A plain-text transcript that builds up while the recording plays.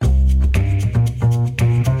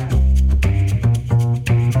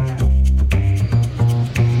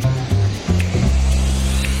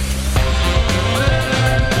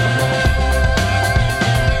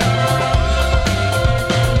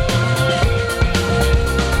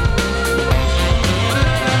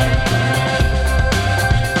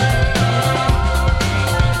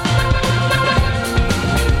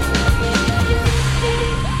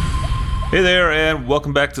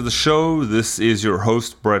welcome back to the show. This is your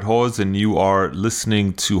host, Brett Hawes, and you are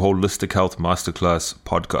listening to Holistic Health Masterclass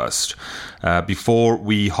podcast. Before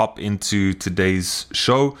we hop into today's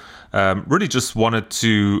show, really just wanted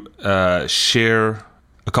to share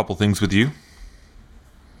a couple things with you.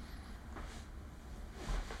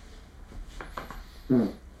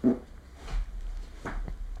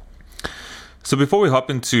 So before we hop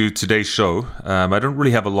into today's show, I don't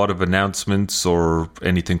really have a lot of announcements or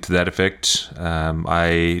anything to that effect.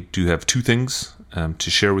 I do have two things to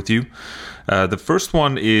share with you. The first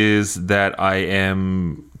one is that I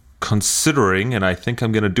am considering, and I think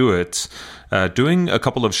I'm going to do it, doing a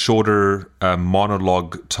couple of shorter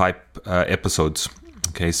monologue type episodes.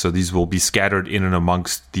 Okay, so these will be scattered in and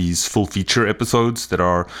amongst these full feature episodes that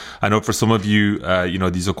are, I know for some of you,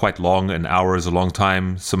 these are quite long. An hour is a long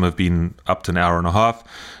time. Some have been up to an hour and a half.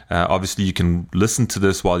 Obviously, you can listen to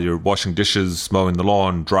this while you're washing dishes, mowing the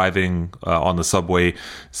lawn, driving on the subway.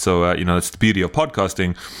 So, it's the beauty of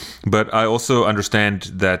podcasting. But I also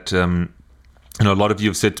understand that, a lot of you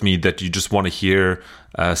have said to me that you just want to hear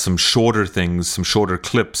some shorter things, some shorter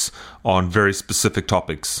clips on very specific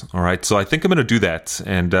topics. All right. So I think I'm going to do that.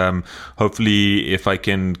 And hopefully, if I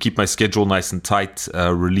can keep my schedule nice and tight,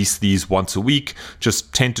 release these once a week,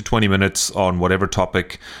 just 10 to 20 minutes on whatever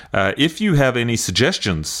topic. If you have any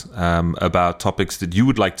suggestions about topics that you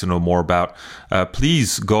would like to know more about,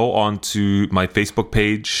 please go on to my Facebook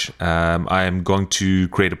page. I am going to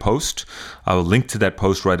create a post. I will link to that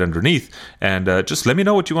post right underneath. And just let me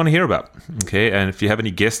know what you want to hear about. Okay. And if you have any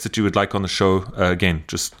guests that you would like on the show, again,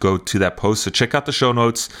 just go to that post. So check out the show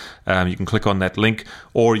notes. You can click on that link,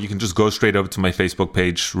 or you can just go straight over to my Facebook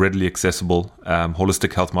page, readily accessible,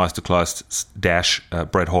 Holistic Health Masterclass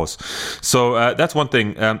 -- Brett Hawes. So that's one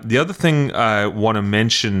thing. The other thing I want to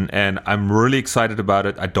mention, and I'm really excited about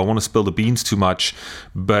it, I don't want to spill the beans too much,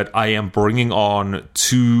 but I am bringing on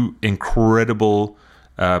two incredible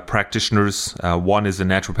practitioners. One is a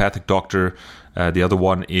naturopathic doctor. The other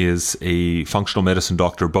one is a functional medicine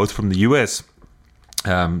doctor, both from the US.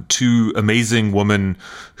 Two amazing women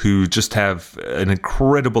who just have an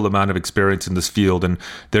incredible amount of experience in this field, and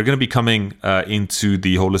they're going to be coming into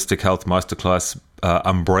the Holistic Health Masterclass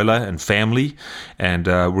umbrella and family, and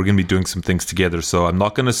we're going to be doing some things together. So I'm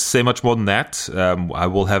not going to say much more than that. I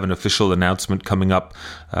will have an official announcement coming up,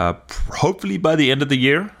 hopefully by the end of the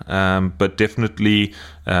year, but definitely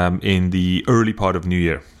in the early part of New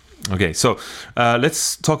Year. Okay, so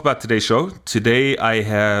let's talk about today's show. Today I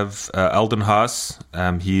have Eldon Haas.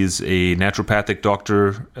 He is a naturopathic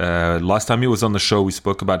doctor. Last time he was on the show, we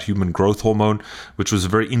spoke about human growth hormone, which was a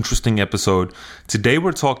very interesting episode. Today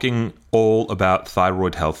we're talking all about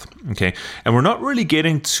thyroid health. Okay, and we're not really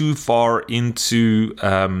getting too far into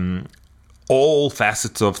all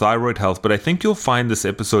facets of thyroid health, but I think you'll find this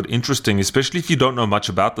episode interesting, especially if you don't know much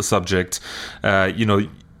about the subject.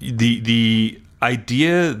 The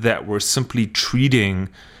idea that we're simply treating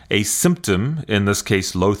a symptom, in this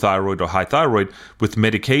case low thyroid or high thyroid, with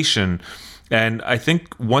medication. And I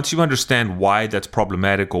think once you understand why that's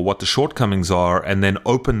problematic or what the shortcomings are, and then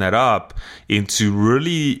open that up into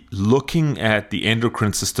really looking at the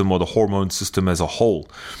endocrine system or the hormone system as a whole,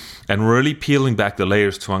 and really peeling back the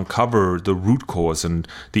layers to uncover the root cause and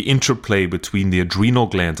the interplay between the adrenal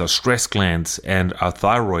glands, our stress glands, and our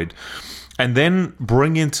thyroid, and then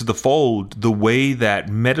bring into the fold the way that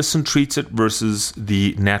medicine treats it versus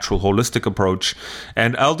the natural holistic approach.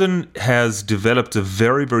 And Eldon has developed a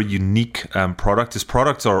very, very unique product. His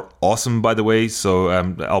products are awesome, by the way. So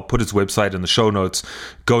I'll put his website in the show notes.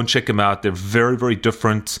 Go and check them out. They're very, very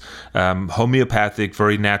different, homeopathic,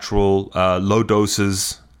 very natural, low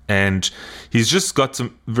doses. And he's just got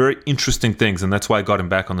some very interesting things. And that's why I got him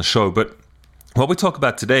back on the show. But what we talk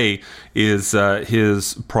about today is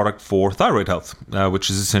his product for thyroid health, which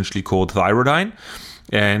is essentially called Thyrodyne.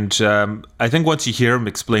 And I think once you hear him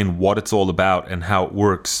explain what it's all about and how it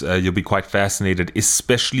works, you'll be quite fascinated,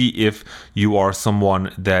 especially if you are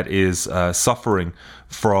someone that is suffering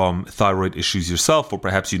from thyroid issues yourself, or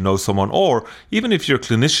perhaps you know someone, or even if you're a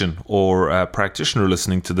clinician or a practitioner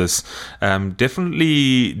listening to this,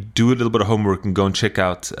 definitely do a little bit of homework and go and check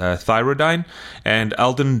out Thyrodyne. And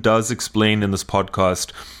Eldon does explain in this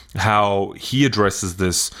podcast how he addresses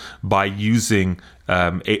this by using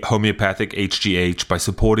homeopathic HGH, by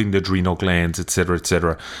supporting the adrenal glands, etc.,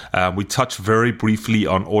 etc. We touched very briefly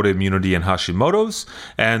on autoimmunity and Hashimoto's,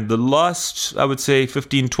 and the last, I would say,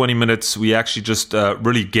 15-20 minutes, we actually just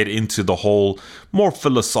really get into the whole more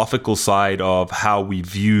philosophical side of how we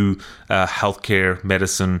view healthcare,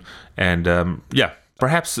 medicine, and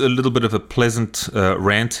perhaps a little bit of a pleasant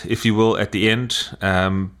rant, if you will, at the end.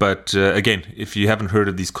 But again, if you haven't heard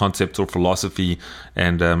of these concepts or philosophy,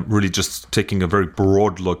 and really just taking a very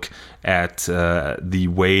broad look at the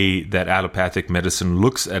way that allopathic medicine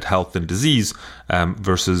looks at health and disease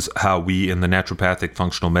versus how we in the naturopathic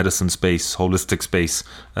functional medicine space, holistic space,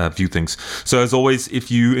 view things. So as always, if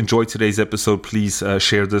you enjoyed today's episode, please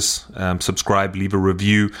share this, subscribe, leave a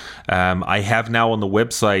review. I have now on the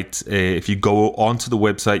website, if you go onto the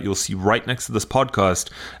website, you'll see right next to this podcast,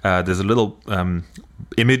 there's a little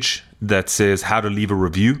image that says how to leave a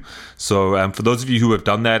review. So for those of you who have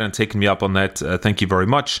done that and taken me up on that, thank you very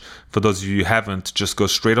much. For those of you who haven't, just go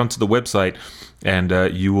straight onto the website and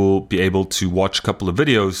you will be able to watch a couple of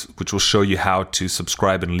videos which will show you how to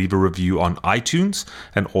subscribe and leave a review on iTunes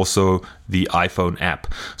and also the iPhone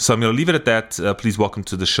app. So I'm going to leave it at that. Please welcome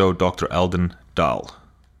to the show, Dr. Eldon Dahl.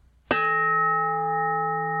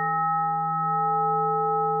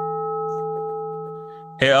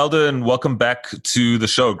 Hey, Eldon, welcome back to the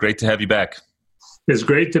show. Great to have you back. It's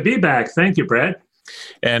great to be back. Thank you, Brad.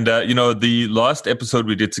 And, the last episode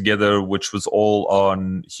we did together, which was all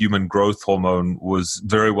on human growth hormone, was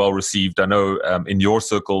very well received. I know in your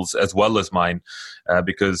circles as well as mine,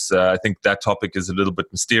 because I think that topic is a little bit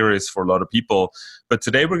mysterious for a lot of people. But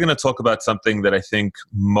today we're going to talk about something that I think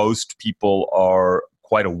most people are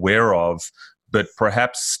quite aware of, but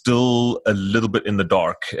perhaps still a little bit in the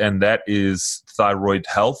dark, and that is thyroid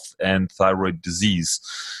health and thyroid disease.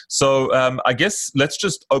 So I guess let's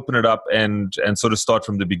just open it up and sort of start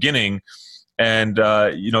from the beginning. And,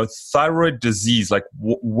 thyroid disease, like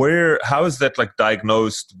how is that like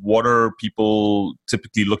diagnosed? What are people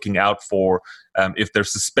typically looking out for if they're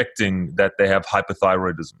suspecting that they have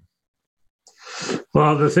hypothyroidism?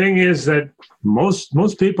 Well, the thing is that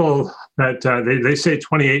most people that they say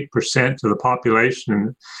 28% of the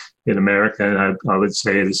population in America, and I would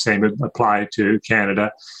say the same would apply to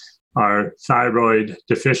Canada, are thyroid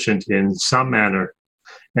deficient in some manner,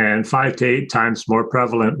 and 5 to 8 times more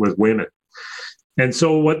prevalent with women. And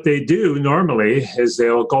so what they do normally is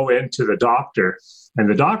they'll go into the doctor, and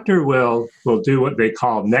the doctor will do what they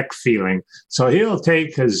call neck feeling. So he'll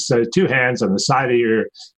take his 2 hands on the side of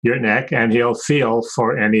your neck, and he'll feel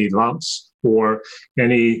for any lumps or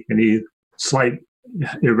any slight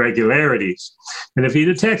irregularities. And if he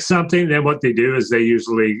detects something, then what they do is they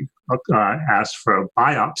usually ask for a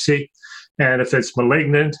biopsy. And if it's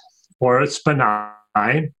malignant or it's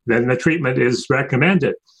benign, then the treatment is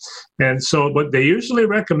recommended. And so what they usually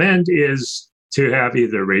recommend is to have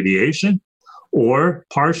either radiation or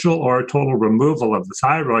partial or total removal of the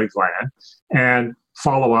thyroid gland and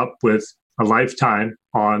follow up with a lifetime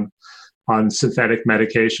on synthetic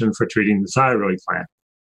medication for treating the thyroid gland.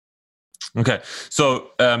 Okay.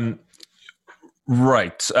 So,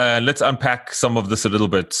 right. Let's unpack some of this a little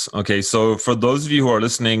bit. Okay. So for those of you who are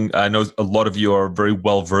listening, I know a lot of you are very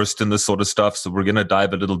well versed in this sort of stuff. So we're going to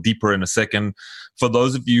dive a little deeper in a second. For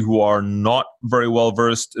those of you who are not very well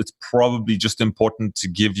versed, it's probably just important to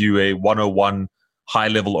give you a 101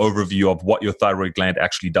 high-level overview of what your thyroid gland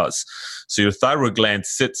actually does. So your thyroid gland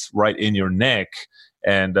sits right in your neck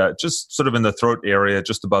and just sort of in the throat area,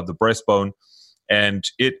 just above the breastbone. And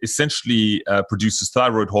it essentially produces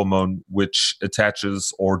thyroid hormone, which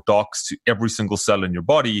attaches or docks to every single cell in your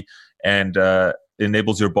body and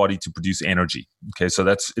enables your body to produce energy. Okay, so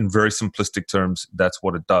that's in very simplistic terms, that's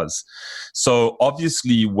what it does. So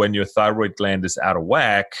obviously, when your thyroid gland is out of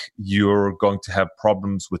whack, you're going to have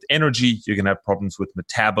problems with energy, you're going to have problems with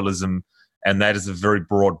metabolism. And that is a very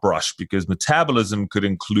broad brush because metabolism could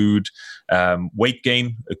include weight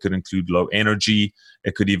gain. It could include low energy.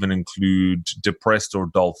 It could even include depressed or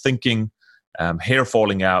dull thinking, hair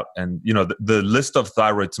falling out. And, the list of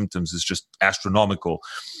thyroid symptoms is just astronomical.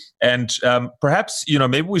 And perhaps,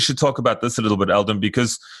 maybe we should talk about this a little bit, Eldon,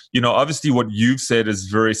 because, obviously what you've said is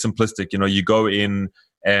very simplistic. You go in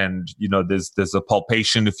and, there's a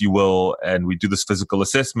palpation, if you will, and we do this physical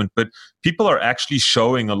assessment, but people are actually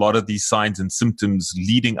showing a lot of these signs and symptoms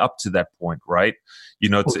leading up to that point, right?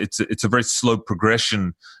 It's a very slow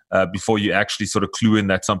progression before you actually sort of clue in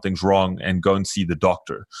that something's wrong and go and see the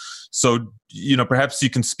doctor. So, perhaps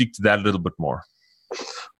you can speak to that a little bit more.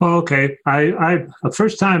 Okay. The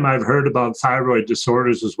first time I've heard about thyroid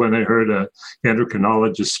disorders was when I heard an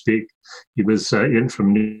endocrinologist speak. He was in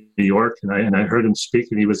from New York, and I heard him speak,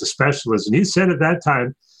 and he was a specialist. And he said at that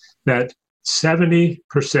time that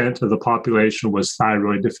 70% of the population was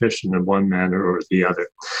thyroid deficient in one manner or the other.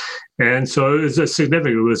 And so it was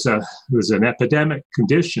it was an epidemic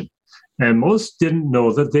condition. And most didn't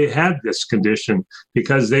know that they had this condition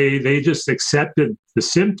because they just accepted the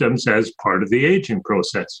symptoms as part of the aging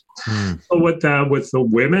process. So with the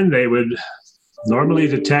women, they would normally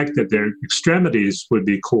detect that their extremities would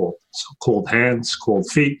be cold. So cold hands, cold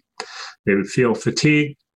feet. They would feel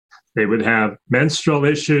fatigue. They would have menstrual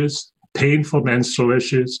issues, painful menstrual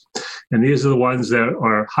issues. And these are the ones that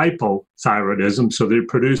are hypothyroidism. So they're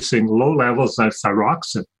producing low levels of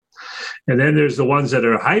thyroxine. And then there's the ones that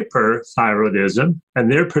are hyperthyroidism,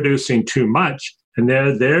 and they're producing too much. And they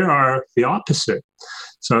are the opposite.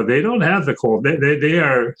 So they don't have the cold. They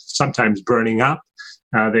are sometimes burning up.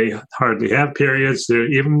 They hardly have periods.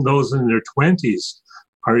 Even those in their 20s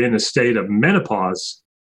are in a state of menopause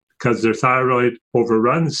because their thyroid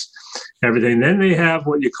overruns everything. Then they have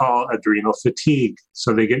what you call adrenal fatigue.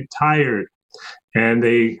 So they get tired and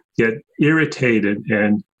they get irritated.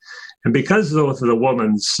 And because the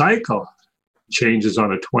woman's cycle changes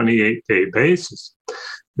on a 28-day basis,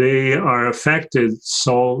 they are affected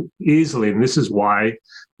so easily. And this is why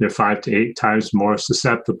they're 5 to 8 times more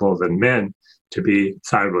susceptible than men to be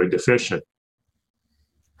thyroid deficient.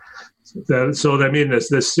 So, I mean,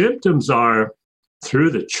 the symptoms are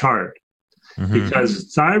through the chart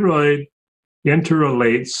because thyroid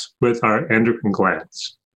interrelates with our endocrine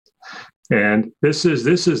glands. And this is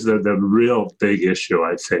the real big issue,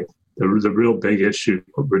 I think. The real big issue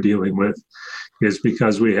we're dealing with is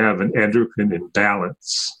because we have an endocrine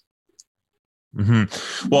imbalance.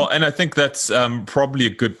 Well, and I think that's probably a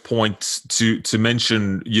good point to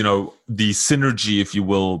mention, the synergy, if you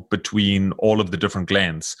will, between all of the different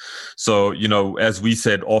glands. So, as we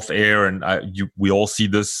said off air, and we all see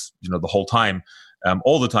this, the whole time,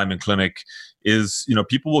 all the time in clinic, is,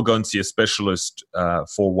 people will go and see a specialist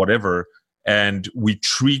for whatever, and we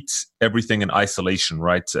treat everything in isolation,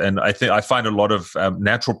 right? And I find a lot of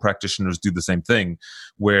natural practitioners do the same thing,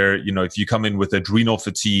 where, if you come in with adrenal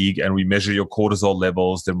fatigue and we measure your cortisol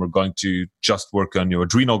levels, then we're going to just work on your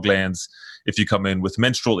adrenal glands. If you come in with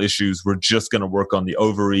menstrual issues, we're just going to work on the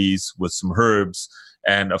ovaries with some herbs.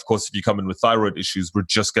 And of course, if you come in with thyroid issues, we're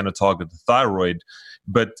just going to target the thyroid.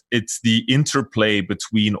 But it's the interplay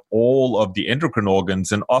between all of the endocrine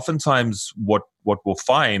organs. And oftentimes what we'll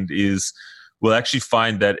find is we'll actually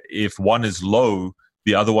find that if one is low,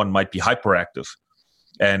 the other one might be hyperactive.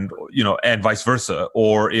 And, and vice versa.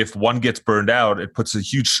 Or if one gets burned out, it puts a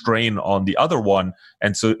huge strain on the other one.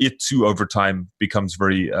 And so it too, over time, becomes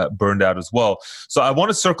very burned out as well. So I want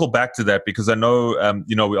to circle back to that because I know,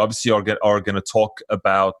 we obviously are going to talk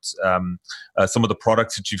about some of the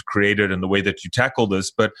products that you've created and the way that you tackle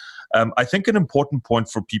this. But I think an important point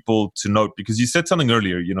for people to note, because you said something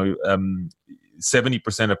earlier,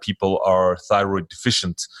 70% of people are thyroid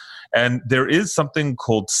deficient. And there is something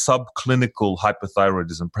called subclinical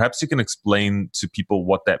hypothyroidism. Perhaps you can explain to people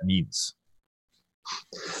what that means.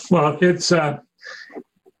 Well, it's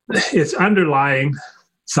underlying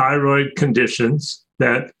thyroid conditions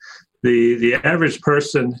that the average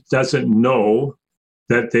person doesn't know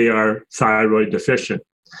that they are thyroid deficient.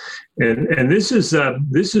 And this is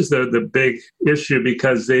the big issue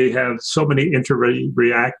because they have so many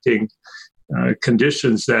interreacting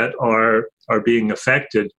conditions that are being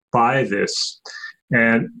affected by this.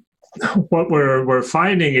 And what we're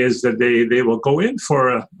finding is that they will go in for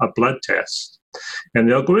a blood test, and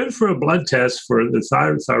they'll go in for a blood test for the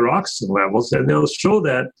thyroxine levels, and they'll show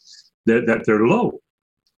that they're low.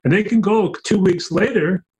 And they can go 2 weeks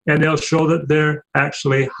later and they'll show that they're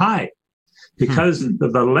actually high because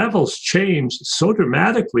the levels change so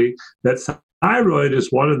dramatically that thyroid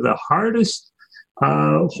is one of the hardest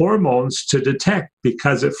hormones to detect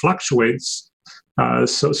because it fluctuates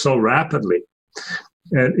so rapidly.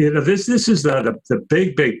 And this is the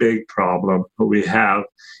big problem that we have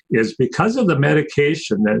is because of the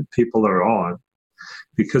medication that people are on.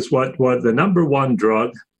 Because what the number one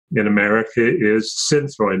drug in America is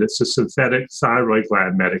Synthroid. It's a synthetic thyroid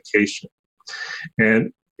gland medication,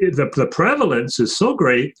 and the prevalence is so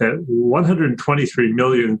great that 123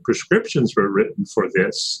 million prescriptions were written for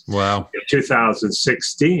this. Wow. In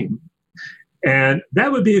 2016. And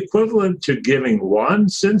that would be equivalent to giving one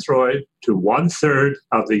Synthroid to 1/3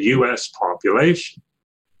 of the U.S. population.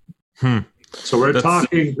 So we're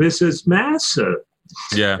talking, this is massive.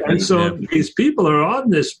 Yeah. And so these people are on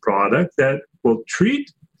this product that will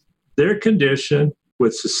treat their condition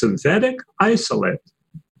with a synthetic isolate.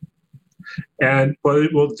 And what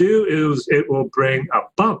it will do is it will bring a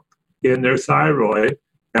bump in their thyroid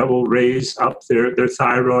that will raise up their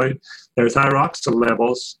thyroxine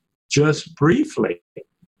levels just briefly.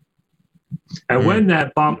 And when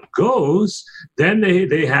that bump goes, then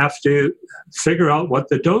they have to figure out what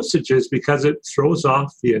the dosage is, because it throws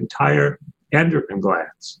off the entire endocrine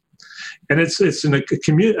glands. And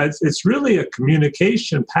it's really a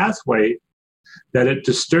communication pathway that it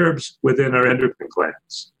disturbs within our endocrine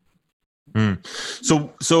glands.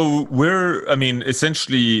 So we're, I mean,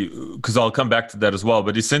 essentially, because I'll come back to that as well,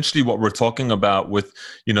 but essentially what we're talking about with,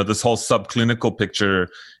 this whole subclinical picture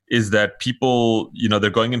is that people, they're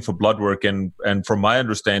going in for blood work, and from my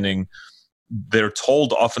understanding, they're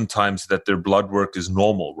told oftentimes that their blood work is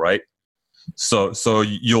normal, right? So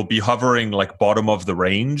you'll be hovering like bottom of the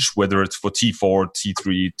range, whether it's for T4,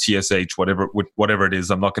 T3, TSH, whatever it is.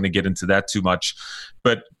 I'm not going to get into that too much,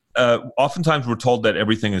 but oftentimes we're told that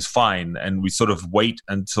everything is fine, and we sort of wait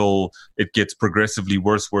until it gets progressively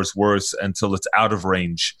worse until it's out of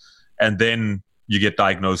range, and then you get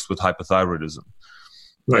diagnosed with hypothyroidism.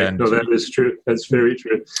 Right. No, that is true. That's very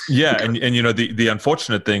true. Yeah, and the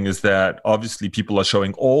unfortunate thing is that obviously people are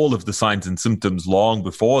showing all of the signs and symptoms long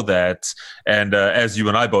before that, and as you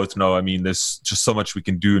and I both know, I mean, there's just so much we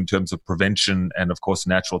can do in terms of prevention and, of course,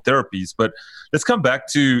 natural therapies. But let's come back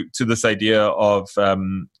to this idea of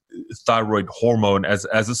thyroid hormone as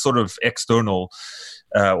a sort of external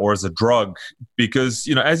or as a drug, because,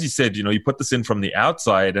 as you said, you put this in from the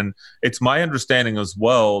outside, and it's my understanding as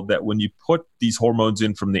well that when you put these hormones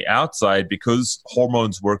in from the outside, because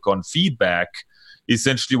hormones work on feedback,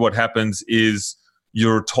 essentially what happens is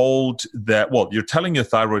you're told that, well, you're telling your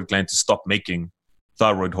thyroid gland to stop making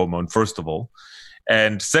thyroid hormone, first of all.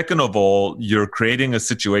 And second of all, you're creating a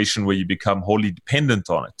situation where you become wholly dependent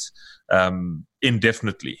on it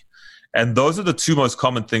indefinitely. And those are the two most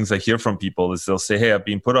common things I hear from people is they'll say, hey, I've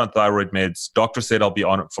been put on thyroid meds. Doctor said I'll be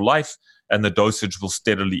on it for life, and the dosage will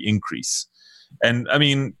steadily increase. And I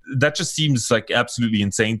mean, that just seems like absolutely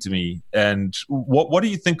insane to me. And what do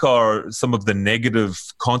you think are some of the negative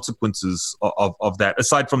consequences of that,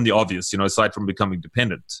 aside from the obvious, aside from becoming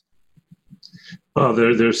dependent? Well,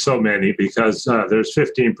 there's so many, because there's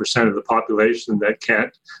 15% of the population that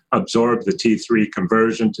can't absorb the T3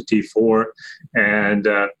 conversion to T4. And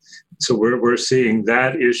so we're seeing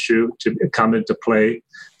that issue to come into play.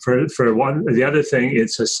 For one, the other thing,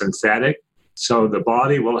 it's a synthetic. So the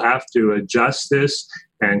body will have to adjust this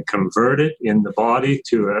and convert it in the body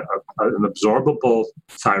to an absorbable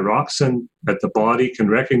thyroxine that the body can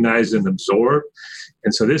recognize and absorb.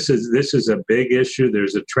 And so this is a big issue.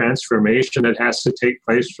 There's a transformation that has to take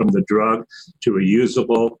place from the drug to a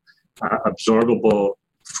usable, absorbable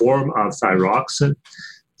form of thyroxine.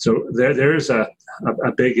 So there's a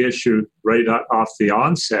big issue right off the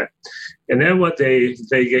onset. And then what they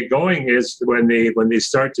get going is when they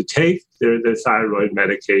start to take their thyroid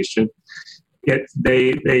medication,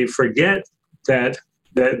 they forget that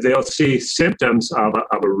they'll see symptoms of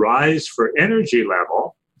a rise for energy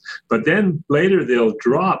level, but then later they'll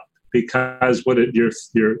drop, because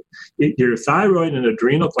your thyroid and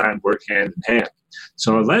adrenal gland work hand in hand.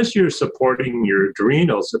 So unless you're supporting your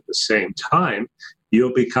adrenals at the same time,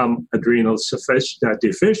 you'll become adrenal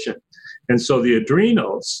deficient. And so the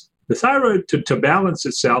adrenals, the thyroid, to balance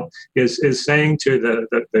itself, is saying to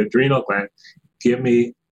the adrenal gland, give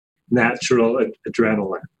me natural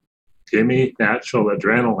adrenaline. Give me natural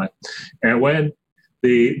adrenaline. And when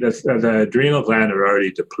the adrenal gland are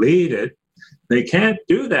already depleted, they can't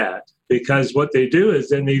do that, because what they do is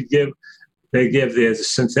then they give the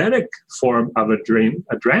synthetic form of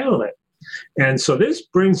adrenaline. And so this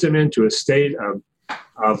brings them into a state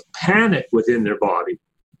of panic within their body.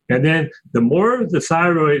 And then the more the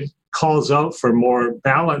thyroid calls out for more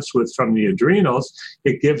balance from the adrenals,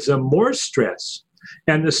 it gives them more stress.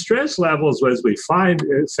 And the stress levels, as we find,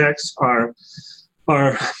 affects our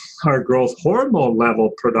growth hormone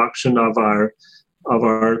level production of our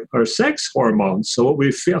sex hormones. So what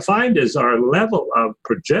we find is our level of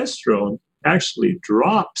progesterone actually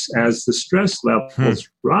drops as the stress levels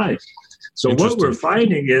rise. So what we're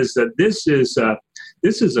finding is that this is a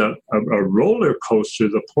roller coaster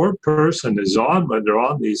the poor person is on when they're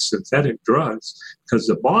on these synthetic drugs, because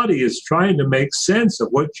the body is trying to make sense of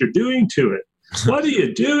what you're doing to it. What are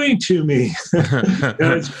you doing to me? And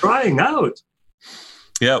it's crying out.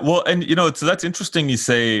 Yeah, well, and so that's interesting you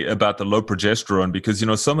say about the low progesterone, because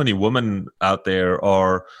so many women out there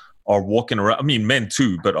are walking around, I mean men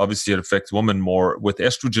too, but obviously it affects women more, with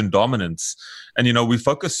estrogen dominance. And we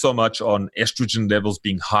focus so much on estrogen levels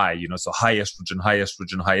being high, so high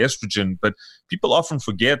estrogen, but people often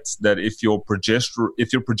forget that if you're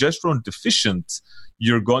progesterone deficient,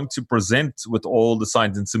 you're going to present with all the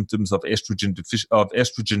signs and symptoms of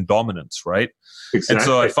estrogen dominance, right? Exactly. And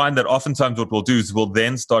so I find that oftentimes what we'll do is we'll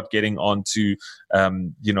then start getting onto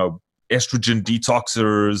estrogen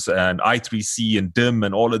detoxers and I3C and DIM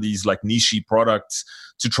and all of these like niche products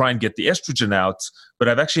to try and get the estrogen out. But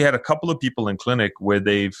I've actually had a couple of people in clinic where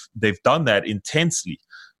they've done that intensely.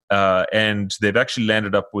 And they've actually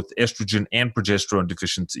landed up with estrogen and progesterone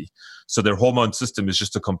deficiency. So their hormone system is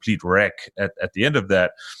just a complete wreck at the end of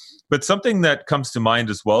that. But something that comes to mind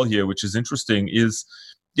as well here, which is interesting, is,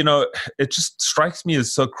 it just strikes me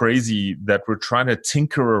as so crazy that we're trying to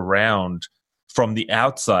tinker around from the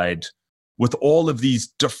outside with all of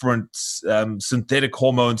these different synthetic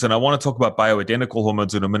hormones. And I want to talk about bioidentical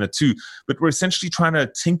hormones in a minute too. But we're essentially trying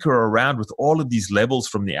to tinker around with all of these levels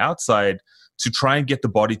from the outside to try and get the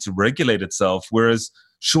body to regulate itself. Whereas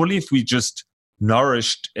surely if we just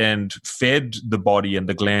nourished and fed the body and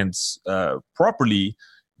the glands properly,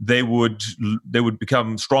 they would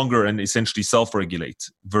become stronger and essentially self-regulate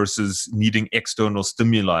versus needing external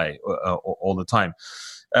stimuli all the time.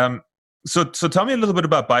 So tell me a little bit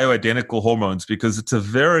about bioidentical hormones, because it's a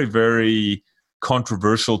very, very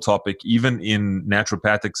controversial topic, even in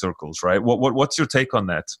naturopathic circles, right? What's your take on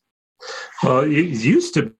that? Well, it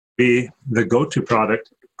used to be the go-to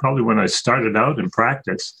product, probably when I started out in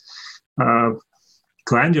practice.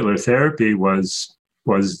 Glandular therapy was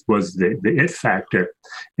the it factor.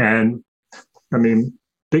 And I mean,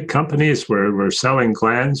 big companies were selling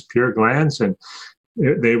glands, pure glands, and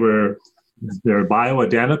they're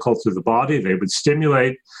bioidentical to the body. They would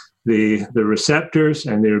stimulate the receptors,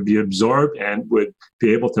 and they would be absorbed and would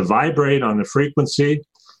be able to vibrate on the frequency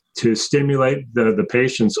to stimulate the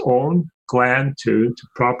patient's own gland to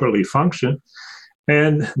properly function.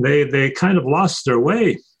 And they kind of lost their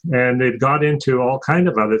way, and they've got into all kind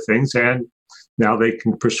of other things, and now they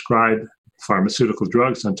can prescribe pharmaceutical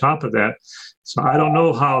drugs on top of that. So I don't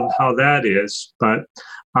know how that is, but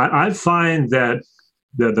I find that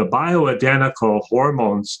the bioidentical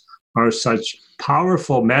hormones are such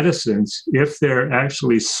powerful medicines if they're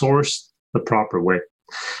actually sourced the proper way.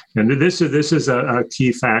 And this is a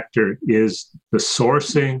key factor, is the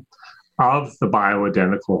sourcing of the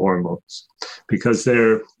bioidentical hormones, because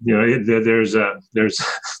there's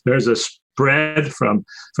a spread from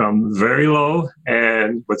very low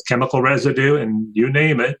and with chemical residue and you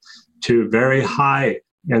name it to very high.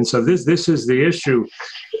 And so this is the issue.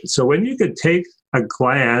 So when you could take a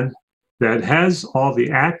gland that has all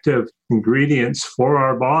the active ingredients for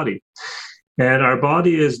our body, and our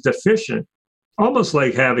body is deficient, almost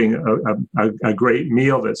like having a great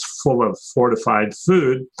meal that's full of fortified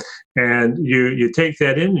food, and you take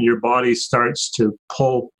that in and your body starts to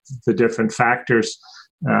pull the different factors,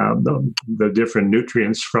 the different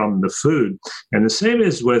nutrients from the food. And the same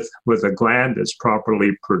is with a gland that's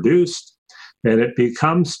properly produced, and it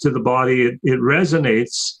becomes to the body, it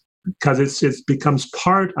resonates because it becomes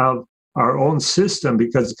part of our own system,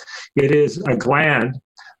 because it is a gland,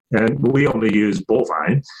 and we only use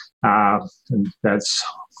bovine, and that's,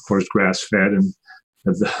 of course, grass-fed and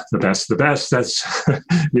the best. That's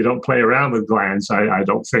you don't play around with glands. I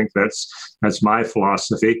don't think that's my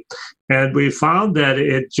philosophy. And we found that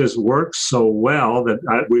it just works so well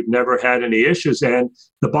that we've never had any issues, and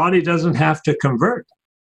the body doesn't have to convert.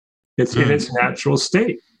 It's in its natural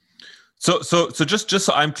state. So just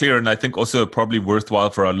so I'm clear, and I think also probably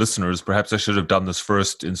worthwhile for our listeners, perhaps I should have done this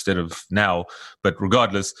first instead of now, but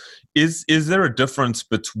regardless, is there a difference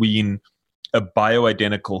between a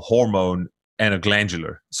bioidentical hormone and a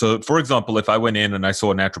glandular? So, for example, if I went in and I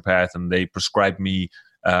saw a naturopath and they prescribed me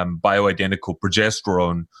bioidentical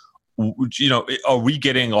progesterone, are we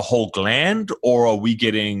getting a whole gland, or are we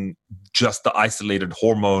getting just the isolated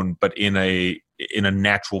hormone, but in a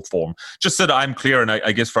natural form? Just so that I'm clear, and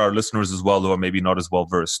I guess for our listeners as well who are maybe not as well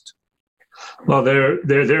versed. Well,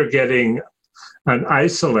 they're getting an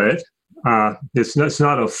isolate. It's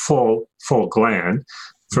not a full gland.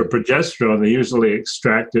 For progesterone, they usually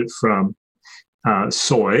extract it from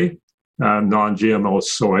soy, non-GMO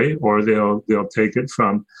soy, or they'll take it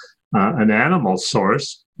from an animal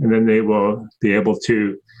source, and then they will be able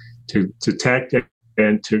to detect it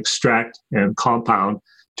and to extract and compound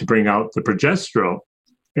to bring out the progesterone.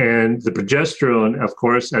 And the progesterone, of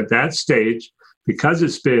course, at that stage, because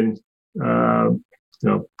it's been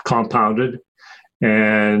compounded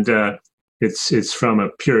and it's from a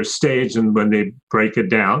pure stage, and when they break it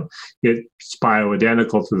down, it's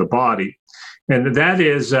bioidentical to the body. And that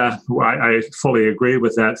is, I fully agree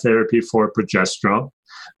with that therapy for progesterone.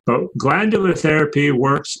 But glandular therapy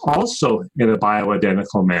works also in a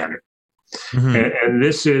bioidentical manner. Mm-hmm. And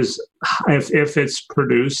this is, if it's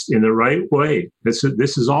produced in the right way, this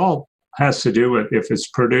is all has to do with if it's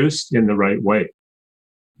produced in the right way.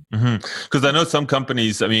 Because I know some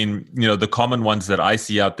companies, I mean, the common ones that I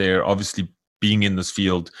see out there, obviously being in this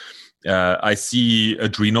field, I see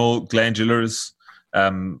adrenal glandulars.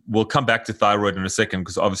 We'll come back to thyroid in a second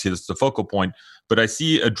because obviously that's the focal point. But I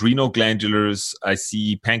see adrenal glandulars. I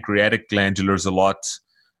see pancreatic glandulars a lot.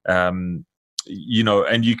 And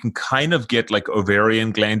you can kind of get like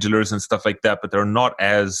ovarian glandulars and stuff like that, but they're not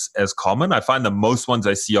as common. I find the most ones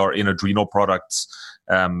I see are in adrenal products,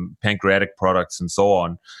 pancreatic products, and so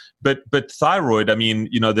on. But thyroid, I mean,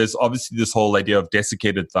 there's obviously this whole idea of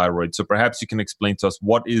desiccated thyroid. So perhaps you can explain to us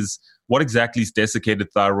what exactly is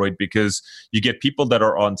desiccated thyroid, because you get people that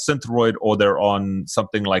are on Synthroid or they're on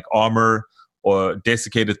something like Armour or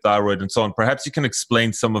desiccated thyroid and so on. Perhaps you can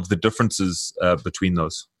explain some of the differences between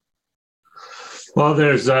those. Well,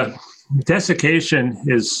 there's desiccation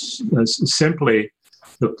is simply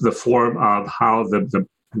the form of how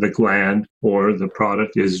the gland or the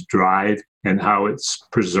product is dried and how it's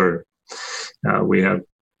preserved. We have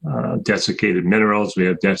desiccated minerals, we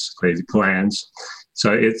have desiccated glands.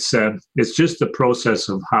 So it's just the process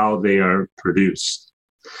of how they are produced.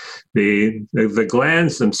 The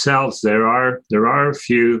glands themselves, there are a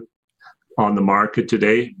few on the market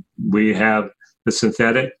today. We have the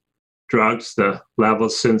synthetic drugs, the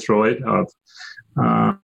Levosynthroid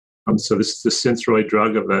so this is the Synthroid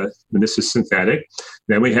drug and this is synthetic.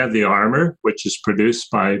 Then we have the Armour, which is produced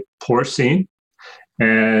by porcine,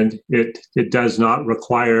 and it does not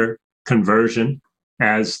require conversion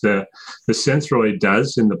as the Synthroid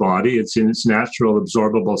does in the body. It's in its natural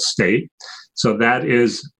absorbable state. So that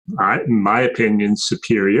is, in my opinion,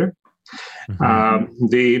 superior. Mm-hmm.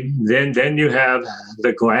 Then you have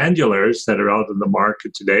the glandulars that are out in the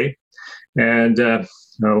market today. And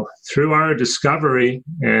through our discovery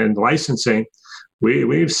and licensing,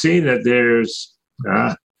 we've seen that there's.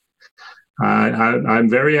 I'm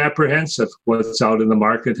very apprehensive what's out in the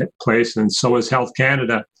marketplace, and so is Health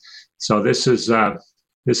Canada. So this is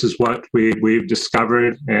what we've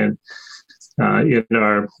discovered, and in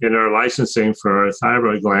our licensing for our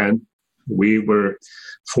thyroid gland, we were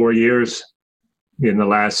 4 years in the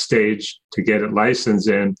last stage to get it licensed,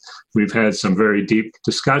 and we've had some very deep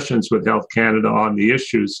discussions with Health Canada on the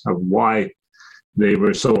issues of why they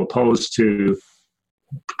were so opposed to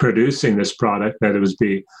producing this product, that it was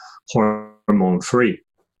be hormone-free.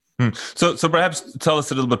 So perhaps tell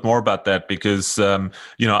us a little bit more about that, because I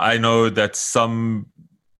know that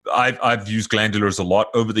I've used glandulars a lot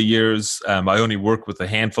over the years. I only work with a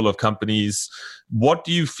handful of companies. What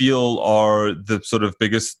do you feel are the sort of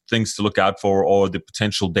biggest things to look out for, or the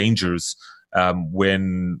potential dangers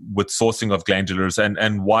with sourcing of glandulars,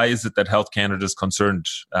 and why is it that Health Canada is concerned?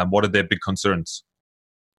 What are their big concerns?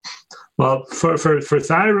 Well, for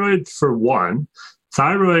thyroid, for one,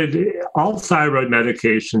 all thyroid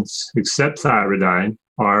medications except Thyrodyne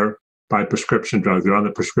are by prescription drug. They're on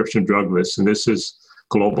the prescription drug list, and this is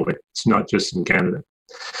globally. It's not just in Canada.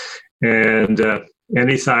 And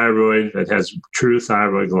any thyroid that has true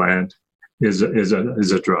thyroid gland is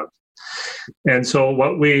a drug. And so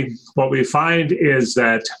what we find is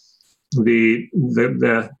that the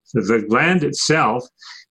gland itself,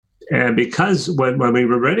 and because when we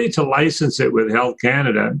were ready to license it with Health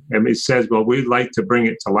Canada, and we said, well, we'd like to bring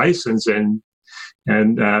it to license and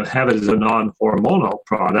have it as a non-hormonal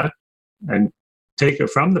product and take it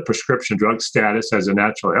from the prescription drug status as a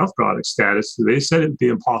natural health product status, they said it'd be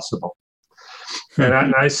impossible. And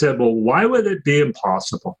I said, well, why would it be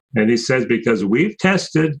impossible? And he says, because we've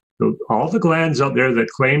tested all the glands out there that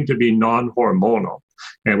claim to be non-hormonal,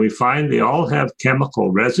 and we find they all have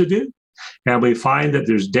chemical residue, and we find that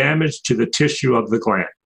there's damage to the tissue of the gland.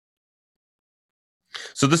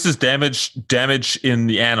 So this is damage in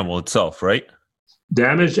the animal itself, right?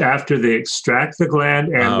 Damage after they extract the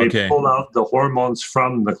gland and they pull out the hormones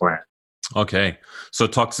from the gland. Okay. So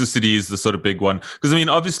toxicity is the sort of big one. Because, I mean,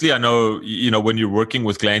 obviously, I know, when you're working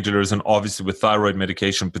with glandulars and obviously with thyroid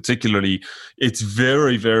medication particularly, it's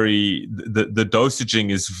very, very, the dosaging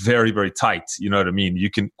is very, very tight. You know what I mean? You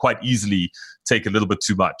can quite easily take a little bit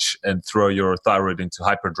too much and throw your thyroid into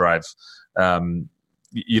hyperdrive.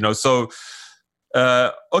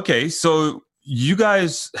 Okay. So you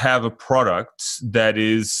guys have a product that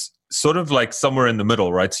is sort of like somewhere in the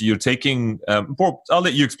middle, right? So you're taking, I'll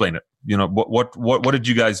let you explain it. What did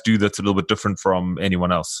you guys do that's a little bit different from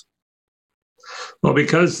anyone else? Well,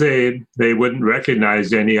 because they wouldn't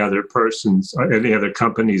recognize any other person's or any other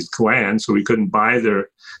company's gland, so we couldn't buy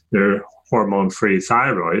their hormone-free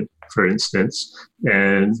thyroid, for instance,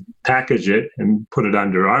 and package it and put it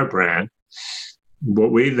under our brand.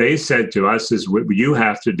 What they said to us is, what you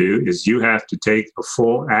have to do is you have to take a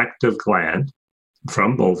full active gland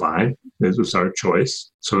from bovine. This was our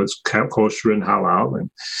choice. So it's kosher and halal,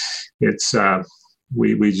 and it's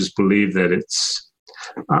we just believe that it's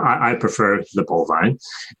I prefer the bovine,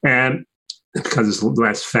 and because it's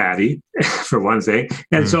less fatty, for one thing.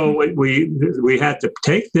 And so we had to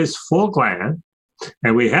take this full gland,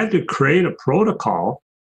 and we had to create a protocol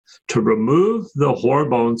to remove the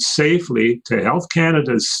hormones safely to Health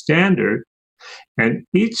Canada's standard. And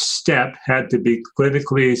each step had to be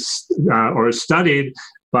clinically or studied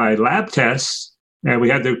by lab tests. And we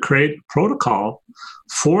had to create a protocol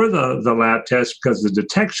for the lab test because the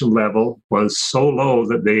detection level was so low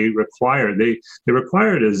that they required a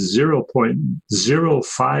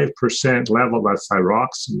 0.05% level of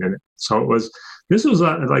thyroxine in it. So this was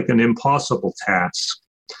like an impossible task.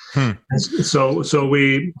 So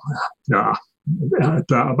we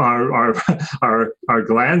our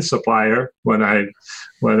gland supplier, when I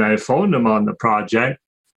phoned them on the project,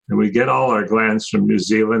 and we get all our glands from New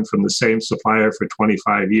Zealand from the same supplier for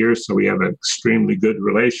 25 years, so we have an extremely good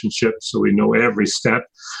relationship, so we know every step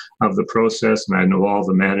of the process, and I know all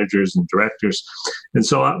the managers and directors. And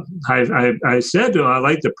so I said to him, I'd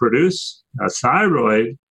like to produce a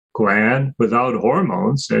thyroid gland without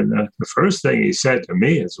hormones. And the first thing he said to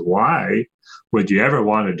me is, why would you ever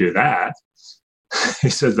want to do that? He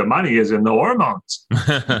says, the money is in the hormones.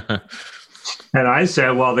 And I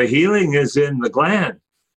said, well, the healing is in the gland.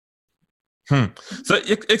 So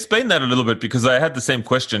explain that a little bit, because I had the same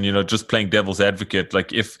question, just playing devil's advocate,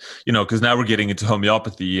 like if, because now we're getting into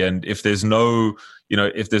homeopathy, and if there's no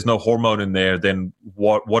hormone in there, then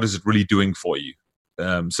what is it really doing for you?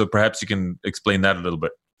 So perhaps you can explain that a little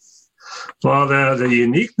bit. Well, the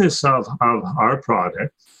uniqueness of our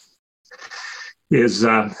product is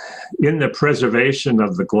in the preservation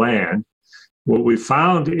of the gland. What we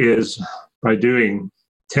found is by doing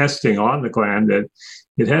testing on the gland that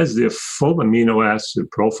it has the full amino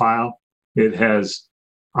acid profile. It has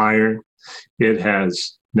iron. It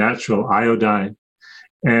has natural iodine.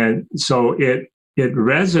 And so it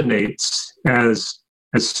resonates as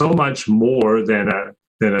so much more than a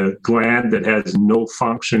gland that has no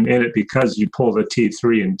function in it, because you pull the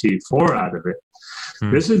T3 and T4 out of it.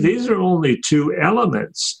 These are only two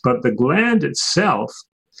elements, but the gland itself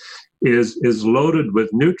is loaded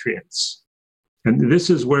with nutrients. And this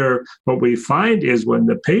is where what we find is when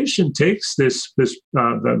the patient takes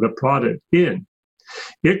the product in,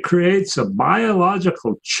 it creates a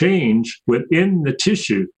biological change within the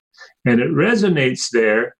tissue, and it resonates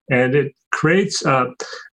there, and it creates a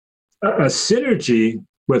synergy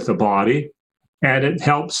with the body, and it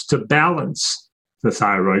helps to balance the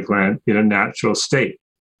thyroid gland in a natural state.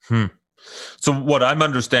 So what I'm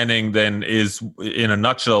understanding then is, in a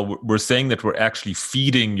nutshell, we're saying that we're actually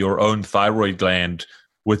feeding your own thyroid gland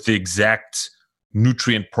with the exact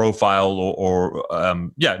nutrient profile or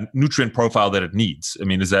nutrient profile that it needs. I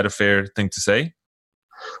mean, is that a fair thing to say?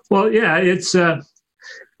 Well, yeah, it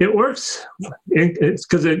works. It's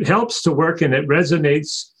because it helps to work, and it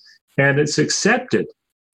resonates, and it's accepted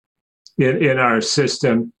in our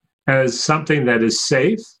system as something that is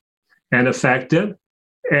safe and effective.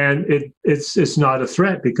 And it's not a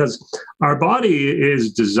threat, because our body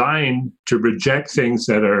is designed to reject things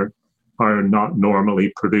that are not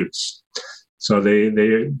normally produced. So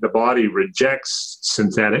the body rejects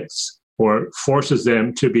synthetics or forces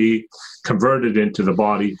them to be converted into the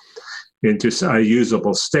body into a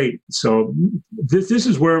usable state. So this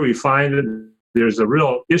is where we find that there's a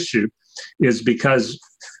real issue, is because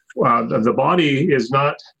the body is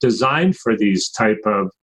not designed for these type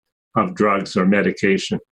of drugs or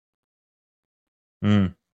medication.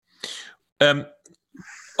 Okay.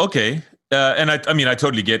 And I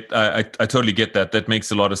totally get that. That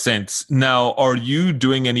makes a lot of sense. Now, are you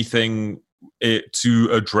doing anything to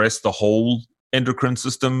address the whole endocrine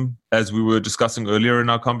system, as we were discussing earlier in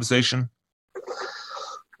our conversation?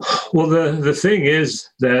 Well, the thing is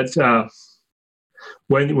that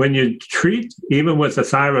when you treat even with the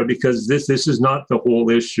thyroid, because this is not the whole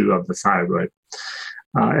issue of the thyroid.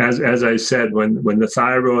 As I said, when the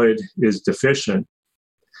thyroid is deficient,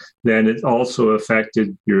 then it also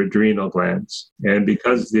affected your adrenal glands. And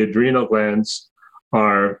because the adrenal glands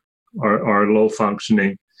are low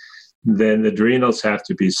functioning, then the adrenals have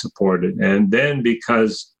to be supported. And then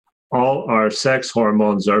because all our sex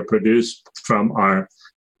hormones are produced from our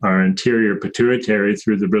anterior pituitary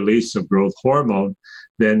through the release of growth hormone,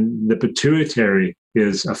 then the pituitary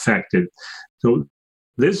is affected. So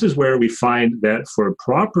this is where we find that for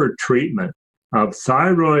proper treatment of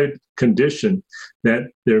thyroid condition, that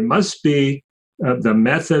there must be the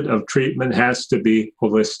method of treatment has to be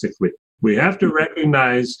holistically. We have to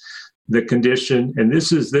recognize the condition, and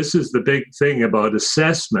this is the big thing about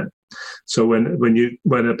assessment. So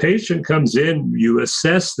when a patient comes in, you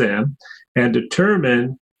assess them and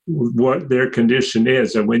determine what their condition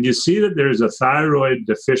is. And when you see that there's a thyroid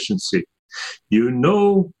deficiency, you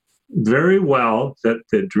know very well that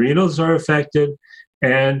the adrenals are affected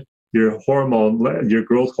and your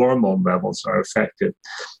growth hormone levels are affected.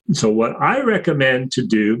 So what I recommend to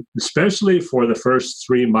do, especially for the first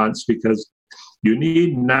 3 months, because you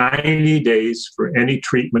need 90 days for any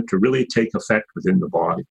treatment to really take effect within the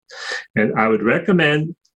body. And I would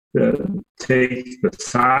recommend take the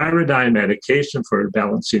thyroidine medication for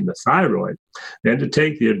balancing the thyroid, then to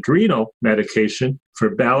take the adrenal medication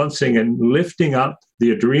for balancing and lifting up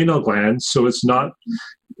the adrenal glands so it's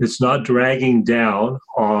not dragging down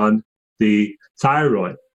on the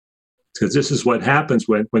thyroid. Because this is what happens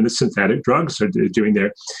when the synthetic drugs are doing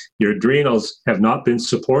your adrenals have not been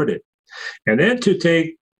supported. And then to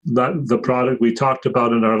take the product we talked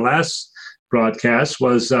about in our last broadcast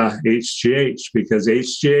was HGH, because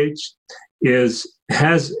HGH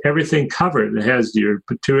has everything covered. It has your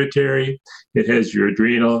pituitary, it has your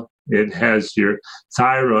adrenal, it has your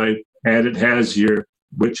thyroid, and it has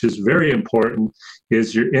which is very important,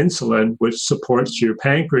 is your insulin, which supports your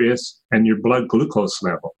pancreas and your blood glucose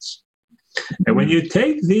levels. And when you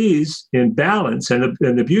take these in balance, and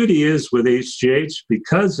the beauty is with HGH,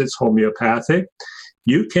 because it's homeopathic,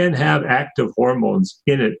 you can have active hormones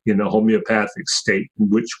in it in a homeopathic state,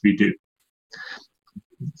 which we do.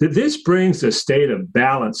 This brings a state of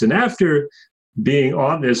balance. And after being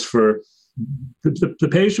on this the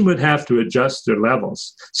patient would have to adjust their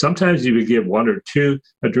levels. Sometimes you would give 1 or 2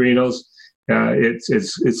 adrenals.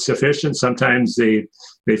 It's sufficient. Sometimes they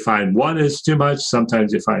find 1 is too much.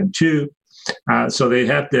 Sometimes they find 2. So they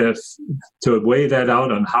have to weigh that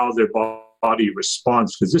out on how their body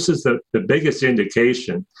responds, because this is the biggest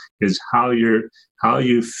indication is how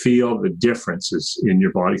you feel the differences in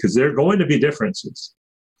your body, because there are going to be differences.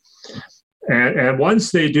 And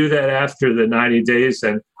once they do that after the 90 days,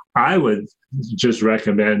 then I would just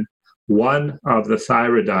recommend 1 of the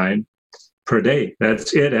thyroidine per day.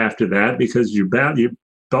 That's it after that, because your body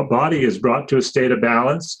is brought to a state of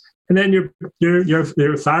balance, and then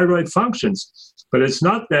your thyroid functions. But it's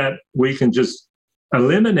not that we can just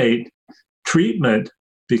eliminate treatment,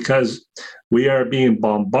 because we are being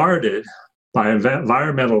bombarded by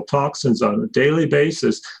environmental toxins on a daily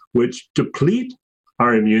basis, which deplete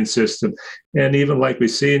our immune system. And even like we've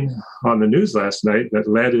seen on the news last night, that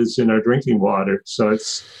lead is in our drinking water. So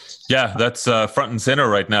that's front and center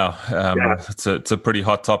right now. It's a pretty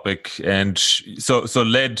hot topic. And so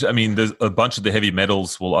lead, I mean, there's a bunch of the heavy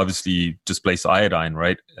metals will obviously displace iodine,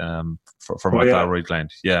 right? From our thyroid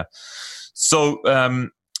gland. Yeah. So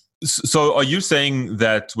are you saying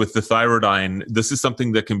that with the thyroidine, this is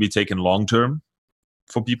something that can be taken long-term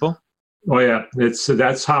for people? Oh yeah,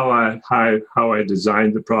 that's how I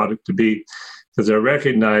designed the product to be, because I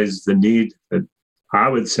recognize the need that I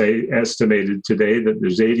would say estimated today that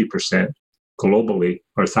there's 80% globally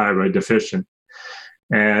are thyroid deficient,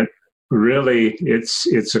 and really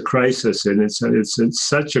it's a crisis, and it's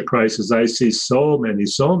such a crisis. I see so many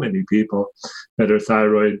people that are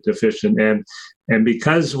thyroid deficient, and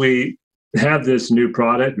because we have this new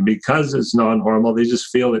product, and because it's non-hormonal, they just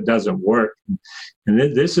feel it doesn't work. And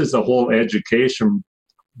this is the whole education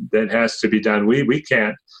that has to be done. We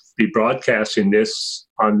can't be broadcasting this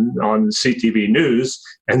on CTV News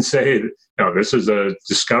and say, no, this is a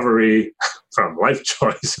discovery from Life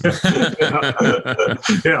Choice.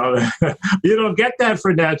 You don't get that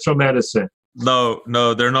for natural medicine. No,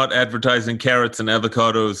 they're not advertising carrots and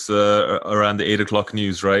avocados around the 8 o'clock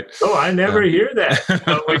news, right? Oh, I never hear that.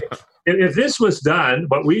 If this was done,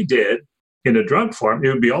 what we did in a drug form, it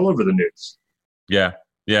would be all over the news. Yeah.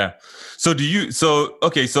 So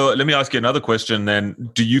let me ask you another question then.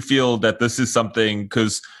 Do you feel that this is something,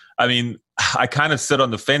 because I mean, I kind of sit on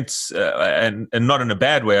the fence and not in a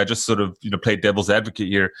bad way. I just sort of, play devil's advocate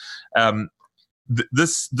here.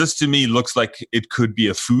 This to me looks like it could be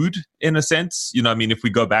a food in a sense. I mean, if we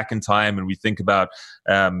go back in time and we think about,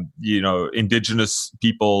 indigenous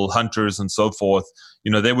people, hunters and so forth,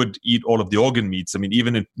 they would eat all of the organ meats. I mean,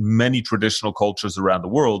 even in many traditional cultures around the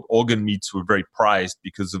world, organ meats were very prized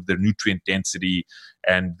because of their nutrient density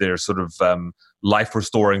and their sort of life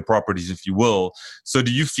restoring properties, if you will. So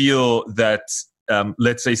do you feel that,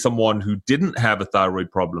 let's say someone who didn't have a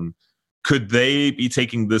thyroid problem, could they be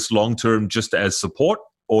taking this long-term just as support,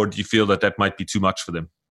 or do you feel that might be too much for them?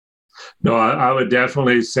 No, I would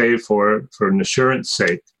definitely say for an assurance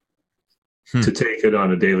sake to take it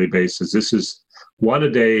on a daily basis. This is 1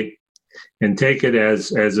 a day, and take it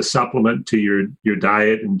as a supplement to your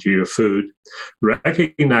diet and to your food,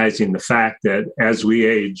 recognizing the fact that as we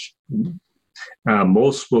age,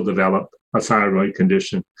 most will develop a thyroid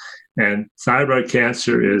condition. and thyroid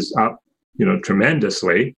cancer is up,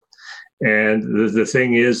 tremendously. And the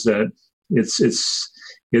thing is that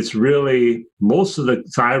it's really, most of the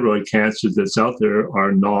thyroid cancers that's out there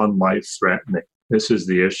are non-life threatening. This is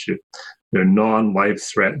the issue. They're non-life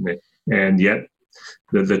threatening. And yet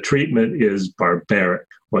the treatment is barbaric,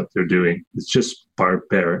 what they're doing. It's just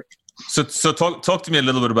barbaric. So talk to me a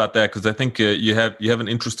little bit about that, because I think you have an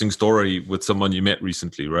interesting story with someone you met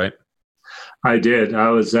recently, right? I did. I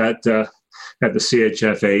was at the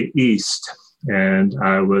CHFA East, and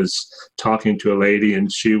I was talking to a lady,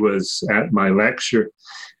 and she was at my lecture,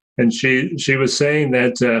 and she was saying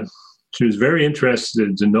that she was very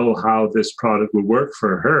interested to know how this product would work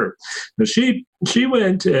for her. Now she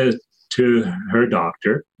went to her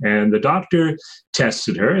doctor, and the doctor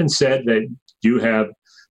tested her and said that you have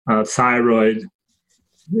thyroid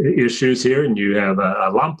issues here, and you have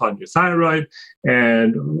a lump on your thyroid,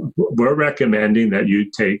 and we're recommending that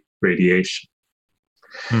you take radiation.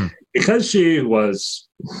 Because she was,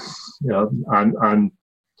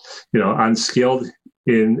 unskilled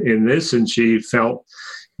in this, and she felt,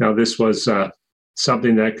 this was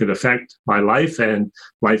something that could affect my life and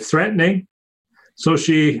life-threatening. So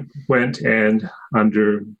she went and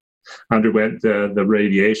underwent the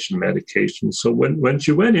radiation medication. So when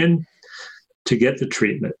she went in to get the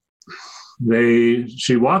treatment,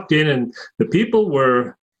 she walked in, and the people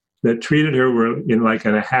that treated her were in like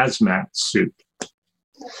in a hazmat suit.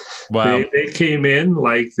 Wow. They came in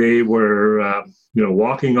like they were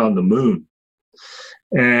walking on the moon.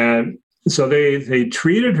 And so they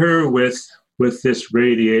treated her with this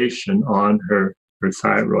radiation on her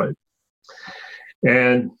thyroid.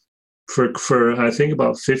 And for I think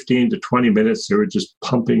about 15 to 20 minutes, they were just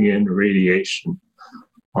pumping in radiation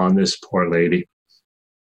on this poor lady.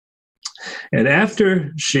 And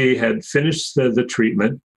after she had finished the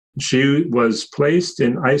treatment, she was placed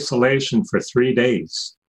in isolation for 3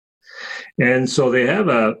 days. And so they have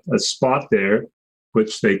a spot there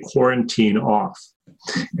which they quarantine off.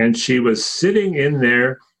 And she was sitting in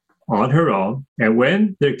there on her own. And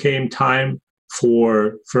when there came time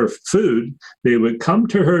for food, they would come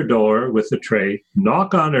to her door with a tray,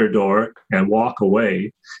 knock on her door, and walk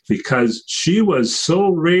away, because she was so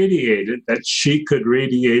radiated that she could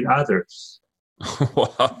radiate others.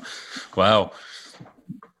 Wow.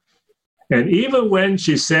 And even when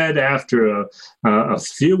she said after a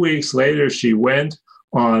few weeks later, she went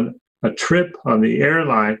on a trip on the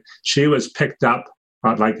airline, she was picked up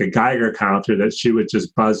like a Geiger counter that she was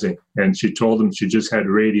just buzzing. And she told them she just had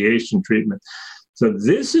radiation treatment. So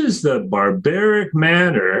this is the barbaric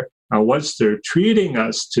manner on which they're treating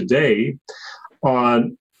us today for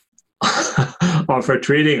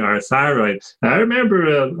treating our thyroid. And I remember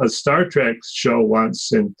a Star Trek show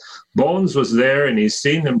once, and Bones was there, and he's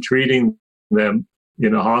seen them treating them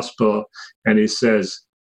in a hospital, and he says,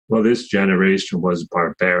 well, this generation was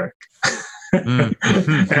barbaric. And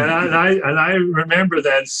I remember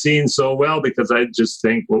that scene so well, because I just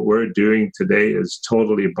think what we're doing today is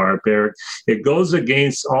totally barbaric. It goes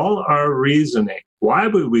against all our reasoning. Why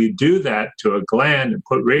would we do that to a gland and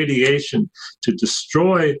put radiation to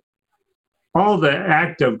destroy all the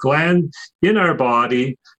active gland in our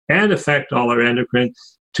body and affect all our endocrine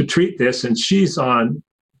to treat this? And she's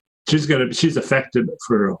affected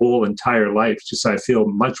for her whole entire life. Just, I feel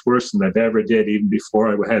much worse than I've ever did, even before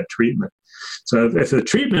I had treatment. So if the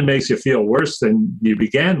treatment makes you feel worse than you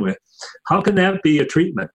began with, how can that be a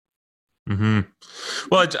treatment? Mm-hmm.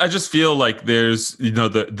 Well, I just feel like there's,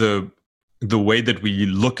 the way that we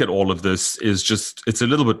look at all of this is just, it's a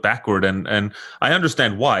little bit backward. And I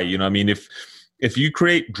understand why. If you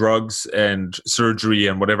create drugs and surgery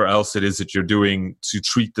and whatever else it is that you're doing to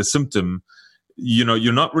treat the symptom,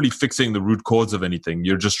 you're not really fixing the root cause of anything.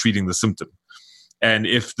 You're just treating the symptom. And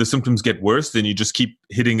if the symptoms get worse, then you just keep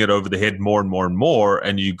hitting it over the head more and more and more.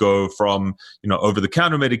 And you go from,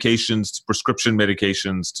 over-the-counter medications to prescription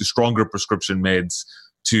medications to stronger prescription meds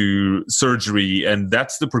to surgery. And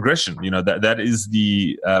that's the progression. That is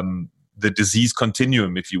the disease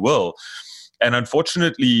continuum, if you will. And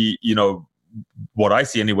unfortunately, what I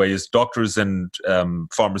see anyway is doctors and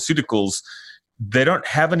pharmaceuticals, they don't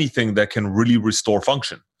have anything that can really restore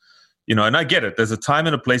function. And I get it. There's a time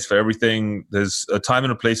and a place for everything. There's a time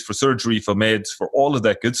and a place for surgery, for meds, for all of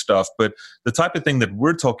that good stuff. But the type of thing that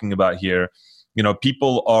we're talking about here,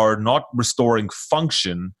 people are not restoring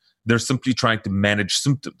function. They're simply trying to manage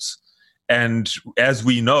symptoms. And as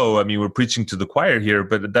we know, we're preaching to the choir here,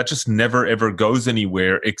 but that just never, ever goes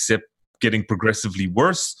anywhere except getting progressively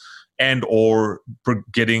worse and or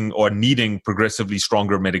getting or needing progressively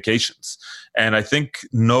stronger medications. And I think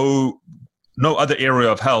no other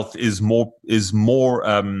area of health is more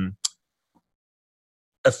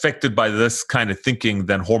affected by this kind of thinking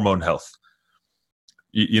than hormone health.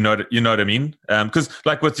 You know what I mean? Because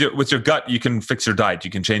like with your gut, you can fix your diet,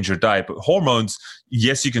 you can change your diet. But hormones,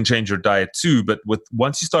 yes, you can change your diet too. But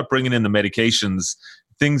once you start bringing in the medications,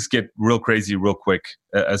 things get real crazy real quick,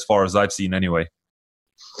 as far as I've seen anyway.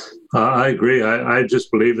 I agree. I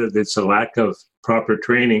just believe that it's a lack of proper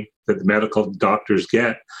training that the medical doctors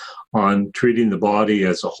get on treating the body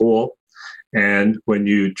as a whole. And when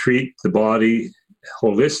you treat the body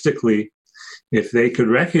holistically, if they could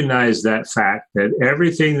recognize that fact that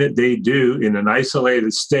everything that they do in an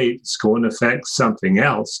isolated state is going to affect something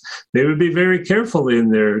else, they would be very careful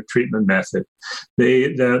in their treatment method.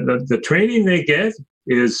 The training they get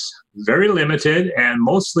is very limited and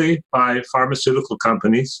mostly by pharmaceutical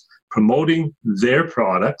companies promoting their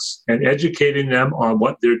products and educating them on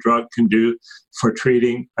what their drug can do for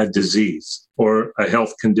treating a disease or a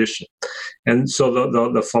health condition. And so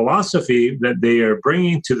the philosophy that they are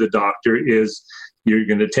bringing to the doctor is you're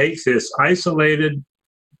going to take this isolated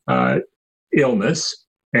illness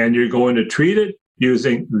and you're going to treat it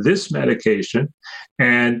using this medication,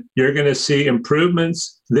 and you're going to see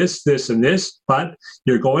improvements, this, and this, but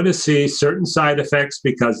you're going to see certain side effects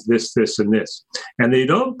because this, and this. And they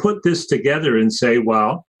don't put this together and say,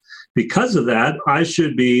 well, because of that, I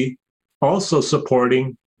should be also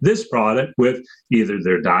supporting this product with either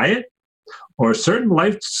their diet or certain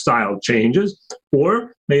lifestyle changes,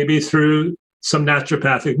 or maybe through some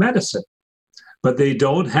naturopathic medicine. But they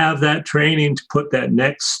don't have that training to put that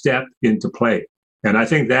next step into play. And I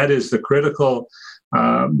think that is the critical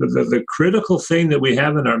critical thing that we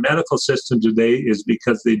have in our medical system today, is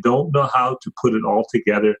because they don't know how to put it all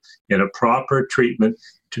together in a proper treatment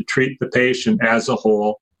to treat the patient as a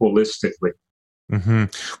whole holistically. Mm-hmm.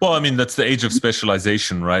 Well, I mean, that's the age of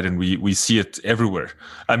specialization, right? And we see it everywhere.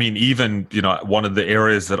 I mean, even, one of the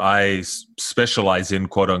areas that I specialize in,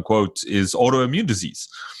 quote unquote, is autoimmune disease.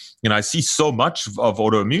 I see so much of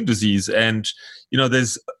autoimmune disease, and,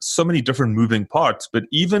 there's so many different moving parts. But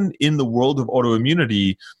even in the world of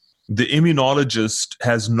autoimmunity, the immunologist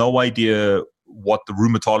has no idea what the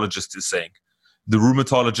rheumatologist is saying. The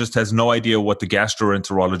rheumatologist has no idea what the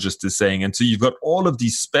gastroenterologist is saying. And so you've got all of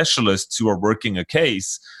these specialists who are working a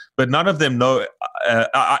case, but none of them know,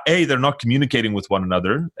 A, they're not communicating with one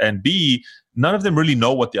another, and B, none of them really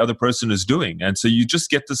know what the other person is doing. And so you just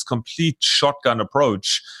get this complete shotgun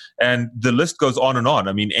approach, and the list goes on and on.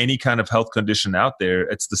 I mean, any kind of health condition out there,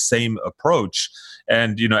 it's the same approach.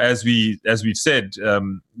 And, as we've said,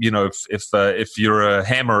 if you're a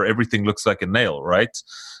hammer, everything looks like a nail, right?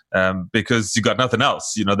 Because you got nothing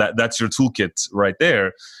else, that's your toolkit right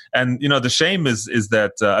there. And, the shame is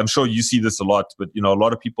that I'm sure you see this a lot, but, a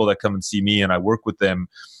lot of people that come and see me and I work with them,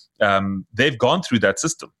 they've gone through that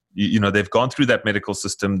system. They've gone through that medical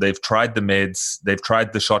system. They've tried the meds. They've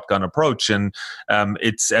tried the shotgun approach. And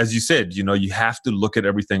it's, as you said, you have to look at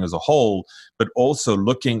everything as a whole, but also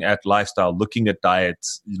looking at lifestyle, looking at diet,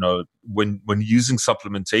 when using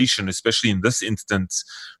supplementation, especially in this instance,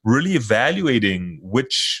 really evaluating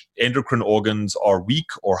which endocrine organs are weak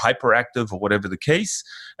or hyperactive or whatever the case,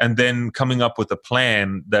 and then coming up with a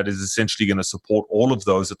plan that is essentially going to support all of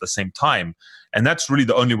those at the same time. And that's really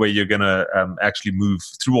the only way you're going to actually move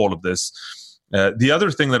through all of this. The other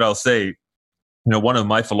thing that I'll say, one of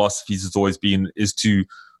my philosophies has always been is to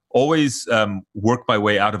always work my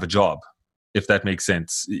way out of a job, if that makes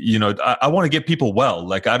sense. I want to get people well.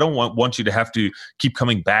 Like, I don't want you to have to keep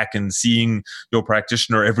coming back and seeing your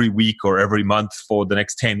practitioner every week or every month for the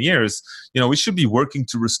next 10 years. We should be working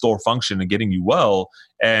to restore function and getting you well.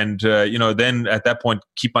 And, then at that point,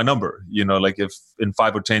 keep my number. Like, if in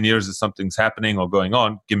 5 or 10 years if something's happening or going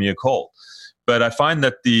on, give me a call. But I find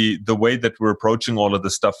that the way that we're approaching all of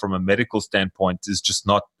this stuff from a medical standpoint is just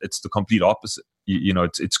not, it's the complete opposite.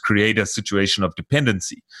 It's create a situation of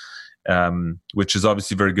dependency. Which is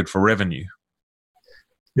obviously very good for revenue.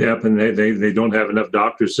 Yep, and they don't have enough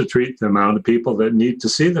doctors to treat the amount of people that need to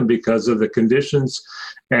see them because of the conditions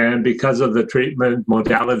and because of the treatment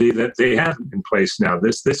modality that they have in place now.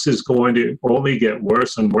 This is going to only get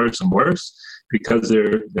worse and worse and worse because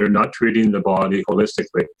they're not treating the body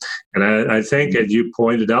holistically. And I think, as you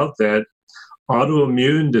pointed out, that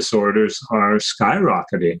autoimmune disorders are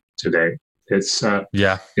skyrocketing today. It's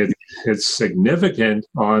significant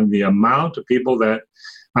on the amount of people that,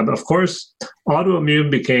 of course, autoimmune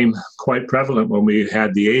became quite prevalent when we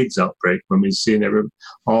had the AIDS outbreak, when we seen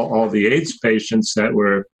all the AIDS patients that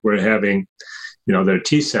were having, their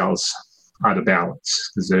T cells out of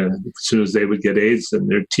balance, because as soon as they would get AIDS, then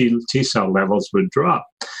their T cell levels would drop,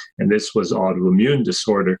 and this was autoimmune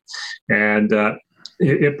disorder, and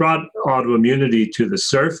it brought autoimmunity to the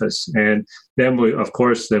surface. And then we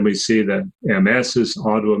see that MS is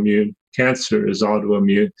autoimmune, cancer is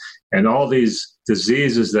autoimmune, and all these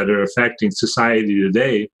diseases that are affecting society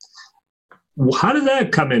today. How did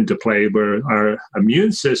that come into play where our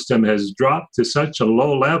immune system has dropped to such a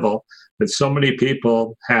low level that so many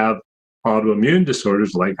people have autoimmune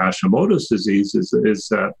disorders like Hashimoto's disease is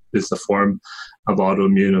the form of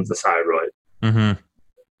autoimmune of the thyroid?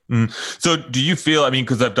 Mm-hmm. So do you feel,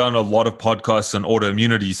 because I've done a lot of podcasts on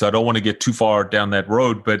autoimmunity, so I don't want to get too far down that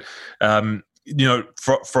road, but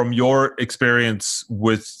from your experience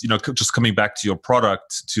with, just coming back to your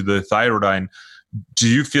product, to the Thyrodyne, do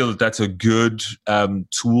you feel that that's a good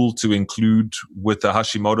tool to include with the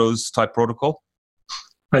Hashimoto's type protocol?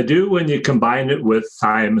 I do, when you combine it with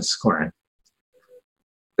thymus gland.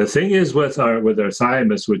 The thing is with our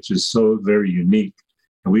thymus, which is so very unique,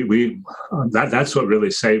 that's what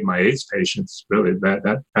really saved my AIDS patients, really,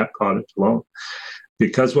 that product alone.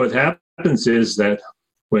 Because what happens is that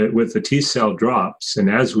with the T cell drops, and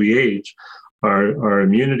as we age, our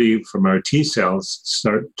immunity from our T cells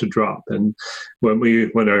start to drop. And when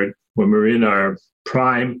we're in our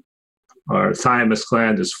prime, our thymus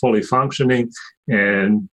gland is fully functioning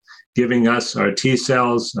and giving us our T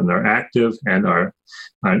cells, and are active and are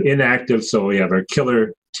inactive. So we have our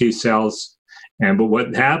killer T cells. But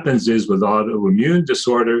what happens is with autoimmune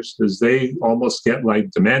disorders is they almost get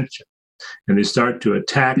like dementia, and they start to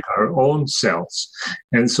attack our own cells.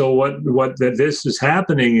 And so what this is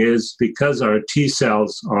happening is because our T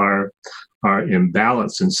cells are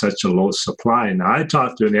imbalanced in such a low supply. Now, I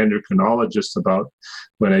talked to an endocrinologist about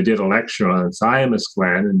when I did a lecture on thymus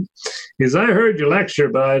gland, and he says, I heard your lecture,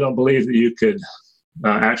 but I don't believe that you could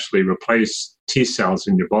actually replace T cells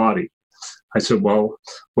in your body. I said, well,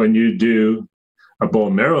 when you do a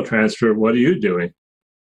bone marrow transfer, what are you doing?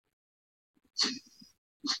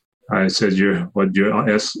 I said, what you're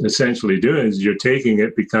essentially doing is you're taking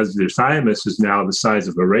it because your thymus is now the size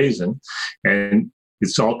of a raisin, and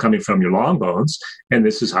it's all coming from your long bones, and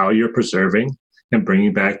this is how you're preserving and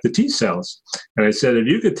bringing back the T cells. And I said, if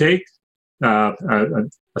you could take a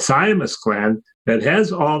thymus gland that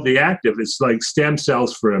has all the active, it's like stem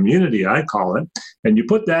cells for immunity, I call it, and you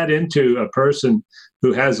put that into a person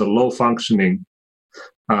who has a low functioning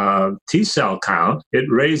T cell count, it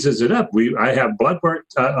raises it up. I have blood work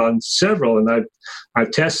on several, and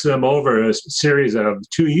I've tested them over a series of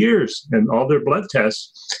 2 years and all their blood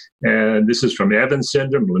tests. And this is from Evans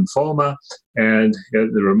syndrome, lymphoma, and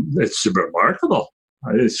it's remarkable.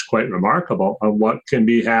 It's quite remarkable on what can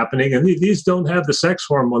be happening. And these don't have the sex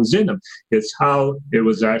hormones in them. It's how it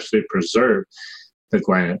was actually preserved, the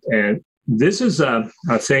gland. And this is a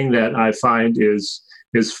thing that I find is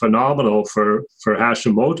phenomenal for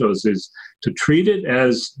Hashimoto's, is to treat it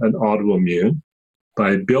as an autoimmune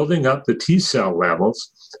by building up the T cell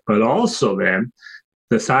levels, but also then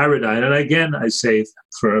the Thyrodyne, and again, I say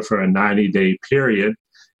for a 90-day period,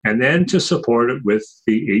 and then to support it with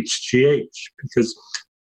the HGH, because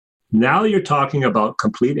now you're talking about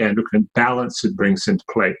complete endocrine balance it brings into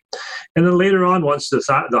play. And then later on, once the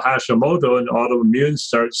Hashimoto and autoimmune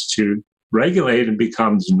starts to regulate and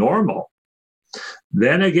becomes normal,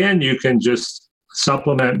 then again, you can just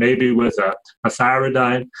supplement maybe with a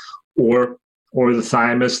Thyrodyne or the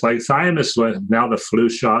thymus, like thymus, now the flu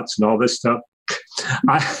shots and all this stuff.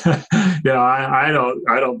 I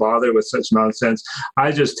don't bother with such nonsense.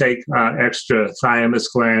 I just take extra thymus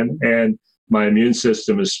gland, and my immune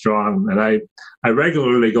system is strong. And I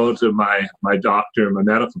regularly go to my doctor, my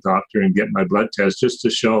medical doctor, and get my blood test just to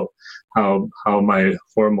show how my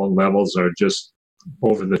hormone levels are just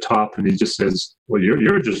over the top. And he just says, well,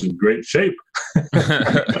 you're just in great shape.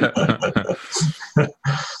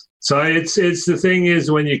 So it's the thing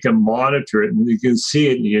is when you can monitor it and you can see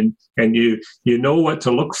it and you know what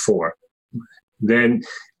to look for, then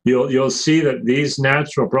you'll see that these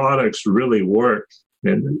natural products really work.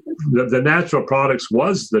 And the natural products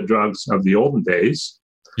was the drugs of the olden days.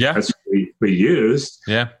 Yeah, that's what we used.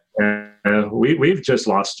 Yeah, and we've just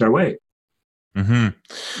lost our way. Mm-hmm.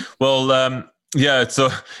 Well, yeah, so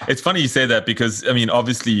it's funny you say that because,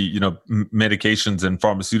 obviously, medications and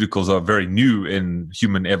pharmaceuticals are very new in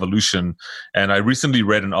human evolution. And I recently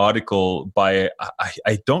read an article by,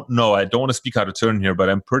 I don't know, I don't want to speak out of turn here, but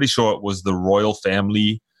I'm pretty sure it was the royal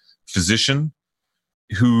family physician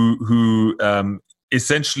who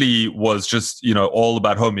essentially was just, all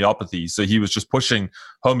about homeopathy. So he was just pushing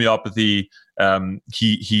homeopathy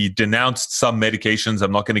He denounced some medications.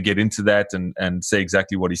 I'm not going to get into that and say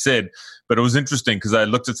exactly what he said, but it was interesting because I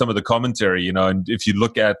looked at some of the commentary, and if you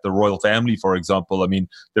look at the royal family, for example, I mean,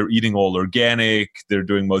 they're eating all organic, they're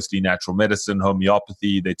doing mostly natural medicine,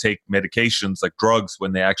 homeopathy, they take medications like drugs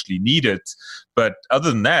when they actually need it. But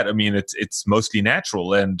other than that, I mean, it's mostly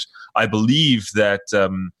natural. And I believe that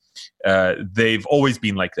they've always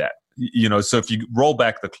been like that. So if you roll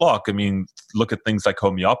back the clock, I mean, look at things like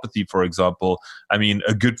homeopathy, for example. I mean,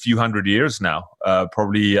 a good few hundred years now,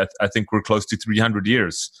 probably, I think we're close to 300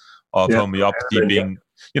 years of homeopathy being,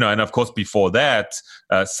 and of course, before that,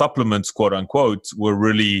 supplements, quote unquote, were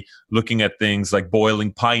really looking at things like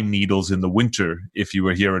boiling pine needles in the winter, if you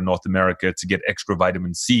were here in North America, to get extra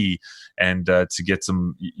vitamin C and to get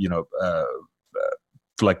some,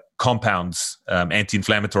 like compounds,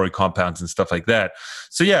 anti-inflammatory compounds and stuff like that.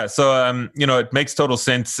 So it makes total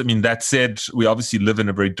sense. I mean, that said, we obviously live in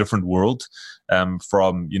a very different world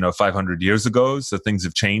from 500 years ago. So things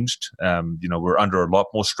have changed. We're under a lot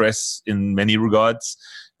more stress in many regards,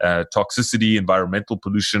 toxicity, environmental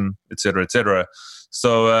pollution, et cetera, et cetera.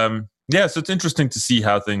 So so it's interesting to see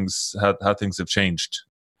how things have changed.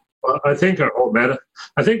 Well, I think our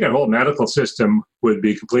whole medical system would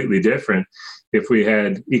be completely different if we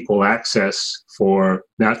had equal access for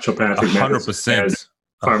naturopathic medicine as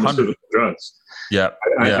pharmaceutical drugs. Yeah,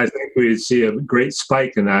 I think we'd see a great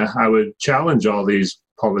spike, and I would challenge all these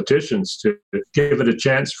politicians to give it a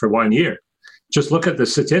chance for 1 year. Just look at the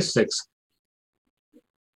statistics.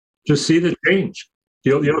 Just see the change.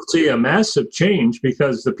 You'll see a massive change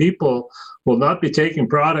because the people will not be taking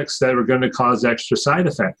products that are going to cause extra side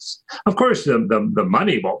effects. Of course, the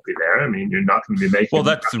money won't be there. I mean, you're not going to be making. Well,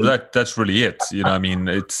 that's really it. I mean,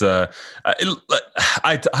 it's I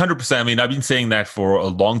 100%. I mean, I've been saying that for a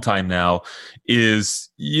long time now. Is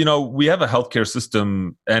we have a healthcare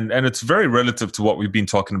system, and it's very relative to what we've been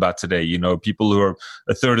talking about today. People who are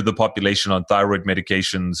a third of the population on thyroid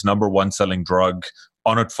medications, number one selling drug,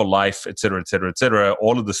 on it for life, et cetera, et cetera, et cetera,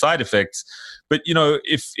 all of the side effects. But,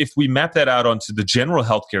 if we map that out onto the general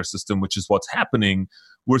healthcare system, which is what's happening,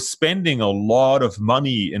 we're spending a lot of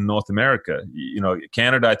money in North America.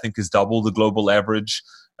 Canada, I think, is double the global average.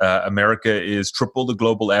 America is triple the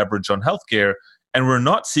global average on healthcare, and we're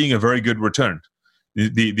not seeing a very good return.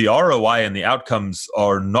 The ROI and the outcomes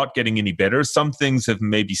are not getting any better. Some things have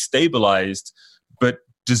maybe stabilized, but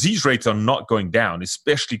disease rates are not going down,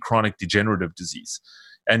 especially chronic degenerative disease.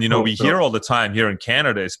 And, we hear all the time here in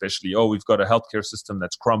Canada, especially, we've got a healthcare system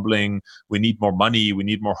that's crumbling. We need more money. We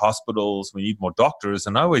need more hospitals. We need more doctors.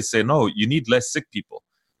 And I always say, no, you need less sick people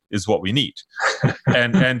is what we need.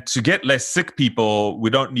 and to get less sick people, we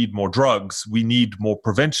don't need more drugs. We need more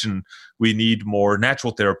prevention. We need more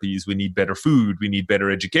natural therapies. We need better food. We need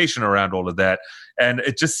better education around all of that. And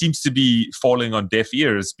it just seems to be falling on deaf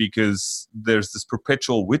ears because there's this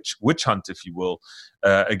perpetual witch hunt, if you will,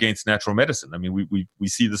 against natural medicine. I mean, we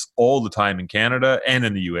see this all the time in Canada and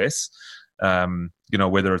in the US,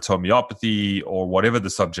 whether it's homeopathy or whatever the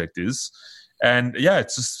subject is. And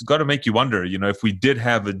it's just got to make you wonder, if we did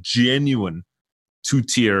have a genuine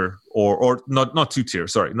two-tier or not two-tier,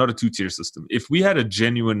 sorry, not a two-tier system. If we had a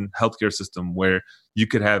genuine healthcare system where you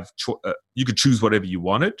could have, you could choose whatever you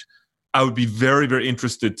wanted, I would be very, very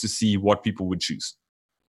interested to see what people would choose.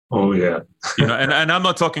 Oh, yeah. And I'm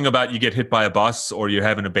not talking about you get hit by a bus or you're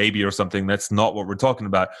having a baby or something. That's not what we're talking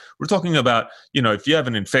about. We're talking about, if you have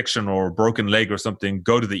an infection or a broken leg or something,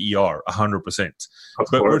 go to the ER 100%.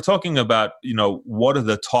 But we're talking about, what are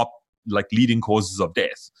the top leading causes of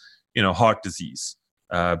death? Heart disease,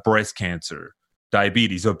 breast cancer,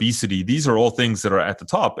 diabetes, obesity. These are all things that are at the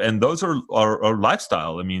top. And those are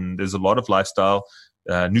lifestyle. I mean, there's a lot of lifestyle,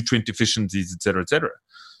 nutrient deficiencies, et cetera, et cetera.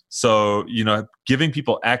 So, giving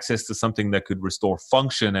people access to something that could restore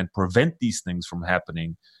function and prevent these things from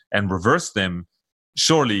happening and reverse them,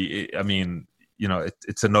 surely, I mean,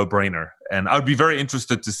 it's a no-brainer. And I'd be very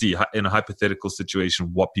interested to see in a hypothetical situation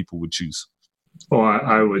what people would choose. Oh,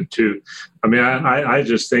 I would too. I mean, I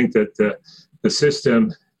just think that the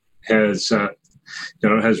system has,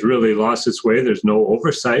 has really lost its way. There's no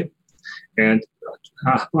oversight. And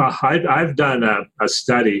I've done a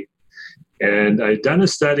study. And I've done a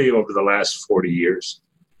study over the last 40 years,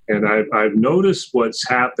 and I've noticed what's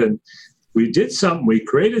happened. We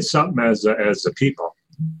created something as a people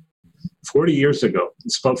 40 years ago.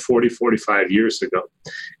 It's about 40, 45 years ago.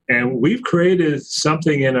 And we've created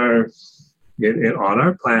something on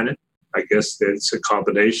our planet. I guess it's a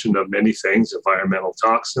combination of many things: environmental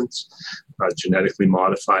toxins, genetically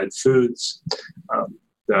modified foods.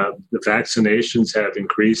 The vaccinations have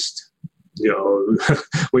increased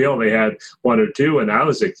we only had one or two when I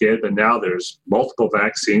was a kid, and now there's multiple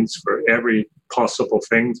vaccines for every possible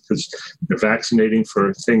thing because they're vaccinating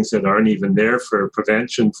for things that aren't even there for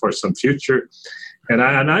prevention for some future. And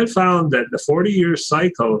I found that the 40-year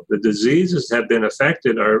cycle, the diseases that have been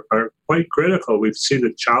affected are quite critical. We've seen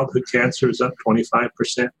that childhood cancer is up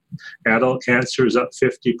 25%, adult cancer is up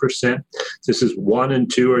 50%. This is 1 in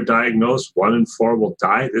 2 are diagnosed, 1 in 4 will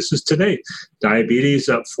die. This is today. Diabetes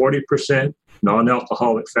up 40%,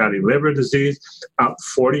 non-alcoholic fatty liver disease up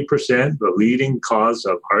 40%, the leading cause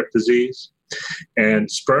of heart disease. And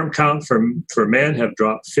sperm count for men have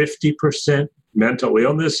dropped 50%. Mental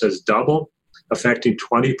illness has doubled, affecting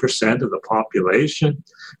 20% of the population.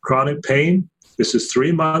 Chronic pain, this is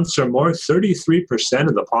 3 months or more, 33%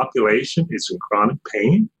 of the population is in chronic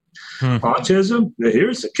pain. Autism, now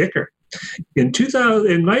here's the kicker. In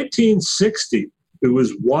 1960, it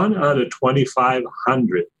was 1 out of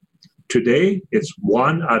 2,500. Today, it's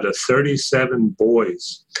 1 out of 37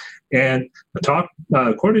 boys. And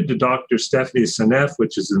according to Dr. Stephanie Seneff,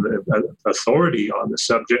 which is an authority on the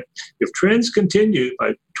subject, if trends continue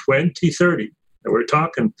by 2030, and we're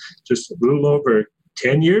talking just a little over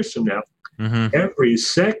 10 years from now, every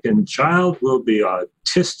second child will be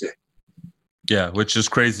autistic. Yeah, which is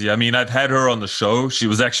crazy. I mean, I've had her on the show. She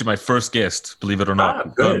was actually my first guest, believe it or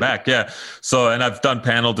not, going back. Yeah. So, and I've done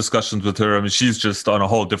panel discussions with her. I mean, she's just on a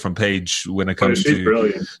whole different page when it comes she's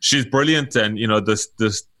brilliant. She's brilliant. And, this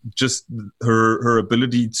just her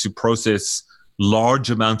ability to process large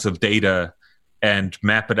amounts of data and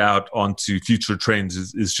map it out onto future trends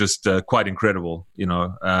is just quite incredible,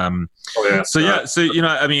 So,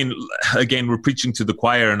 I mean, again, we're preaching to the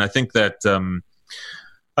choir. And I think that,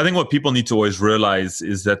 I think what people need to always realize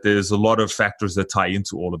is that there's a lot of factors that tie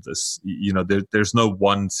into all of this. There's no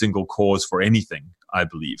one single cause for anything, I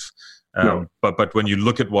believe. No. But when you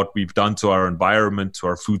look at what we've done to our environment, to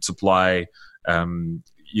our food supply, and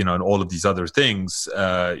all of these other things,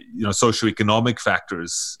 socioeconomic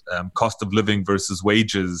factors, cost of living versus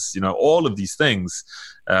wages, all of these things.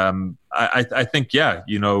 I think,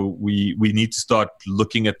 we need to start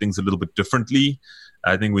looking at things a little bit differently.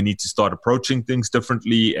 I think we need to start approaching things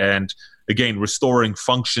differently and, again, restoring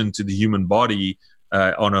function to the human body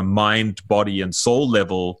on a mind, body, and soul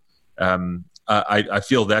level. I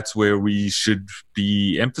feel that's where we should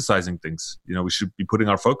be emphasizing things. We should be putting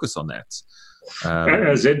our focus on that.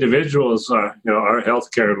 As individuals, our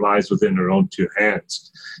healthcare lies within our own two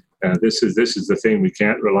hands. This is the thing. We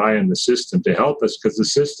can't rely on the system to help us because the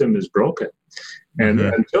system is broken. And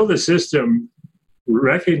until the system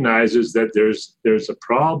recognizes that there's a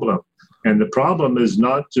problem, and the problem is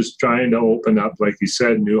not just trying to open up, like you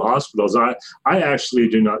said, new hospitals. I actually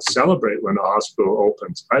do not celebrate when a hospital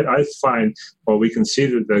opens. I find, we can see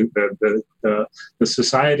that the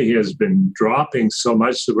society has been dropping so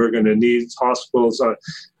much that we're going to need hospitals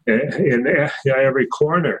in every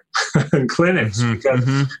corner and clinics because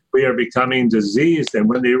we are becoming diseased. And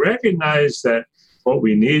when they recognize that what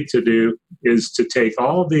we need to do is to take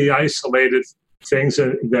all the isolated things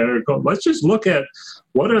that are going, let's just look at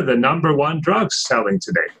what are the number one drugs selling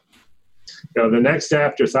today. The next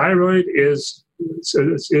after thyroid is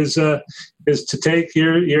to take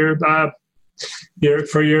your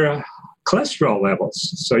for your cholesterol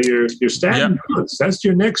levels. So your statin drugs, that's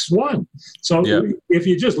your next one. So if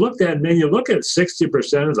you just looked at, and then you look at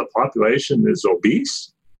 60% of the population is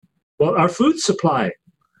obese, well, our food supply.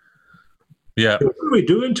 Yeah. What are we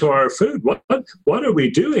doing to our food? What are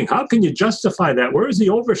we doing? How can you justify that? Where is the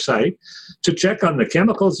oversight to check on the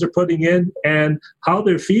chemicals they're putting in and how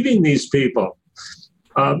they're feeding these people?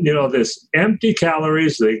 This empty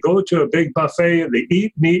calories. They go to a big buffet and they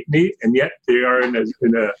eat, and yet they are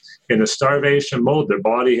in a starvation mode. Their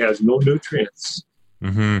body has no nutrients.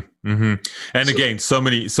 And again, so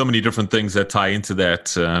many different things that tie into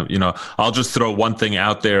that. I'll just throw one thing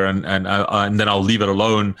out there, and then I'll leave it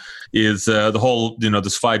alone. Is the whole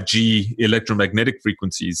this 5G electromagnetic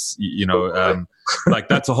frequencies? Like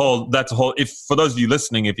that's a whole. If for those of you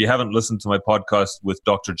listening, if you haven't listened to my podcast with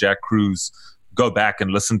Dr. Jack Kruse, go back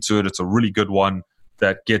and listen to it. It's a really good one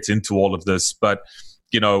that gets into all of this, but.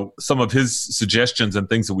 Some of his suggestions and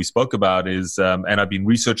things that we spoke about is, and I've been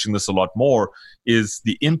researching this a lot more, is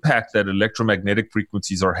the impact that electromagnetic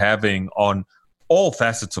frequencies are having on all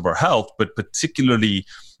facets of our health, but particularly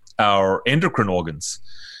our endocrine organs.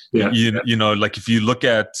 Yeah. Like if you look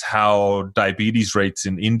at how diabetes rates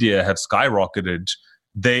in India have skyrocketed,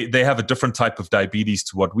 they have a different type of diabetes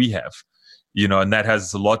to what we have. And that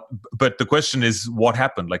has a lot. But the question is, what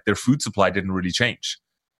happened? Like their food supply didn't really change.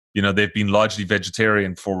 They've been largely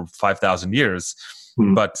vegetarian for 5,000 years.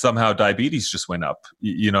 but somehow diabetes just went up,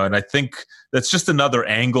 and I think that's just another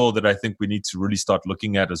angle that I think we need to really start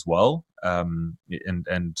looking at as well. And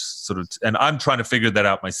I'm trying to figure that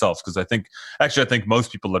out myself, because I think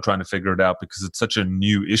most people are trying to figure it out, because it's such a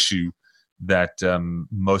new issue that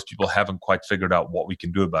most people haven't quite figured out what we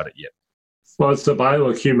can do about it yet. Well, it's the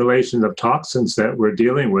bioaccumulation of toxins that we're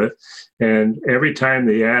dealing with. And every time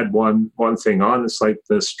they add one thing on, it's like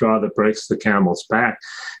the straw that breaks the camel's back.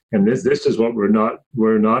 And this is what we're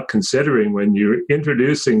not considering when you're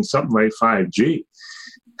introducing something like 5G.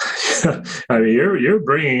 I mean, you're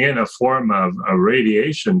bringing in a form of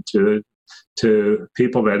radiation to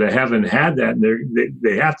people that haven't had that. And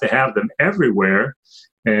they have to have them everywhere.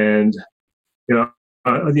 And, and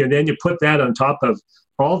then you put that on top of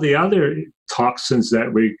all the other toxins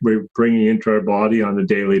that we're bringing into our body on a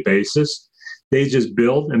daily basis. They just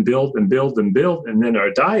build and build and build and build. And then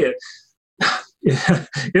our diet,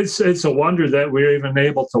 it's a wonder that we're even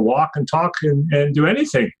able to walk and talk and do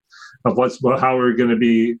anything of how we're going to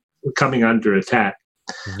be coming under attack.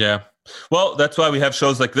 Yeah. Well, that's why we have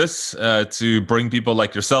shows like this, to bring people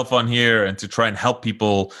like yourself on here and to try and help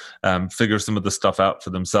people figure some of the stuff out for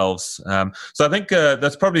themselves. So I think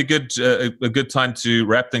that's probably a good time to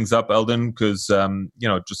wrap things up, Eldon, because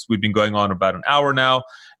we've been going on about an hour now.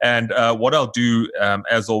 And what I'll do,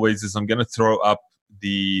 as always, is I'm going to throw up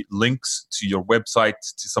the links to your website,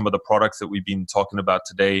 to some of the products that we've been talking about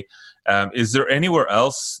today. Is there anywhere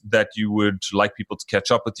else that you would like people to catch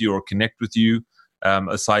up with you or connect with you,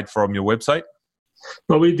 aside from your website?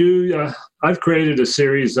 Well, we do. I've created a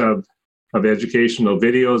series of educational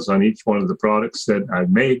videos on each one of the products that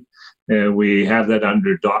I've made, and we have that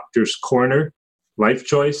under Doctor's Corner, Life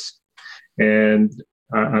Choice. And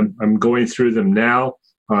I'm going through them now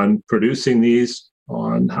on producing these,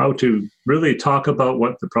 on how to really talk about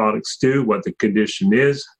what the products do, what the condition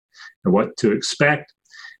is, and what to expect.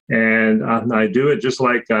 And I do it just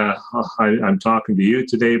like I'm talking to you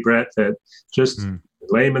today, Brett, that just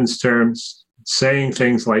layman's terms, saying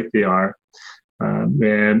things like they are.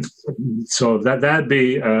 And so that'd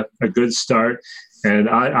be a good start. And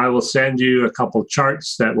I will send you a couple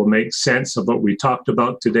charts that will make sense of what we talked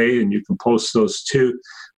about today, and you can post those too,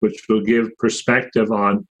 which will give perspective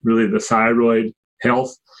on really the thyroid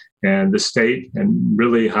health and the state, and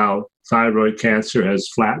really how thyroid cancer has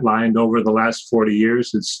flatlined over the last 40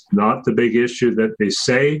 years. It's not the big issue that they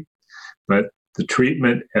say, but the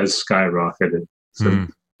treatment has skyrocketed. So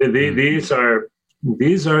these are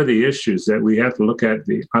the issues that we have to look at,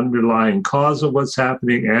 the underlying cause of what's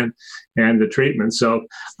happening and the treatment. So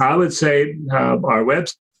I would say our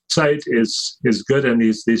website is good, and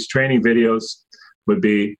these training videos would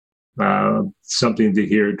be something to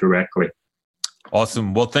hear directly.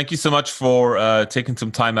 Awesome. Well, thank you so much for taking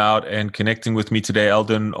some time out and connecting with me today,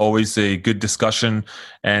 Eldon. Always a good discussion.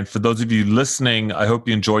 And for those of you listening, I hope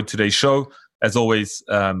you enjoyed today's show. As always,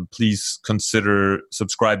 please consider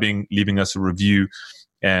subscribing, leaving us a review,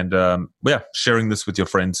 and sharing this with your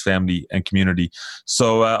friends, family, and community.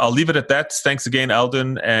 So I'll leave it at that. Thanks again,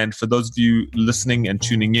 Eldon. And for those of you listening and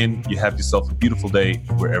tuning in, you have yourself a beautiful day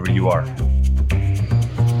wherever you are.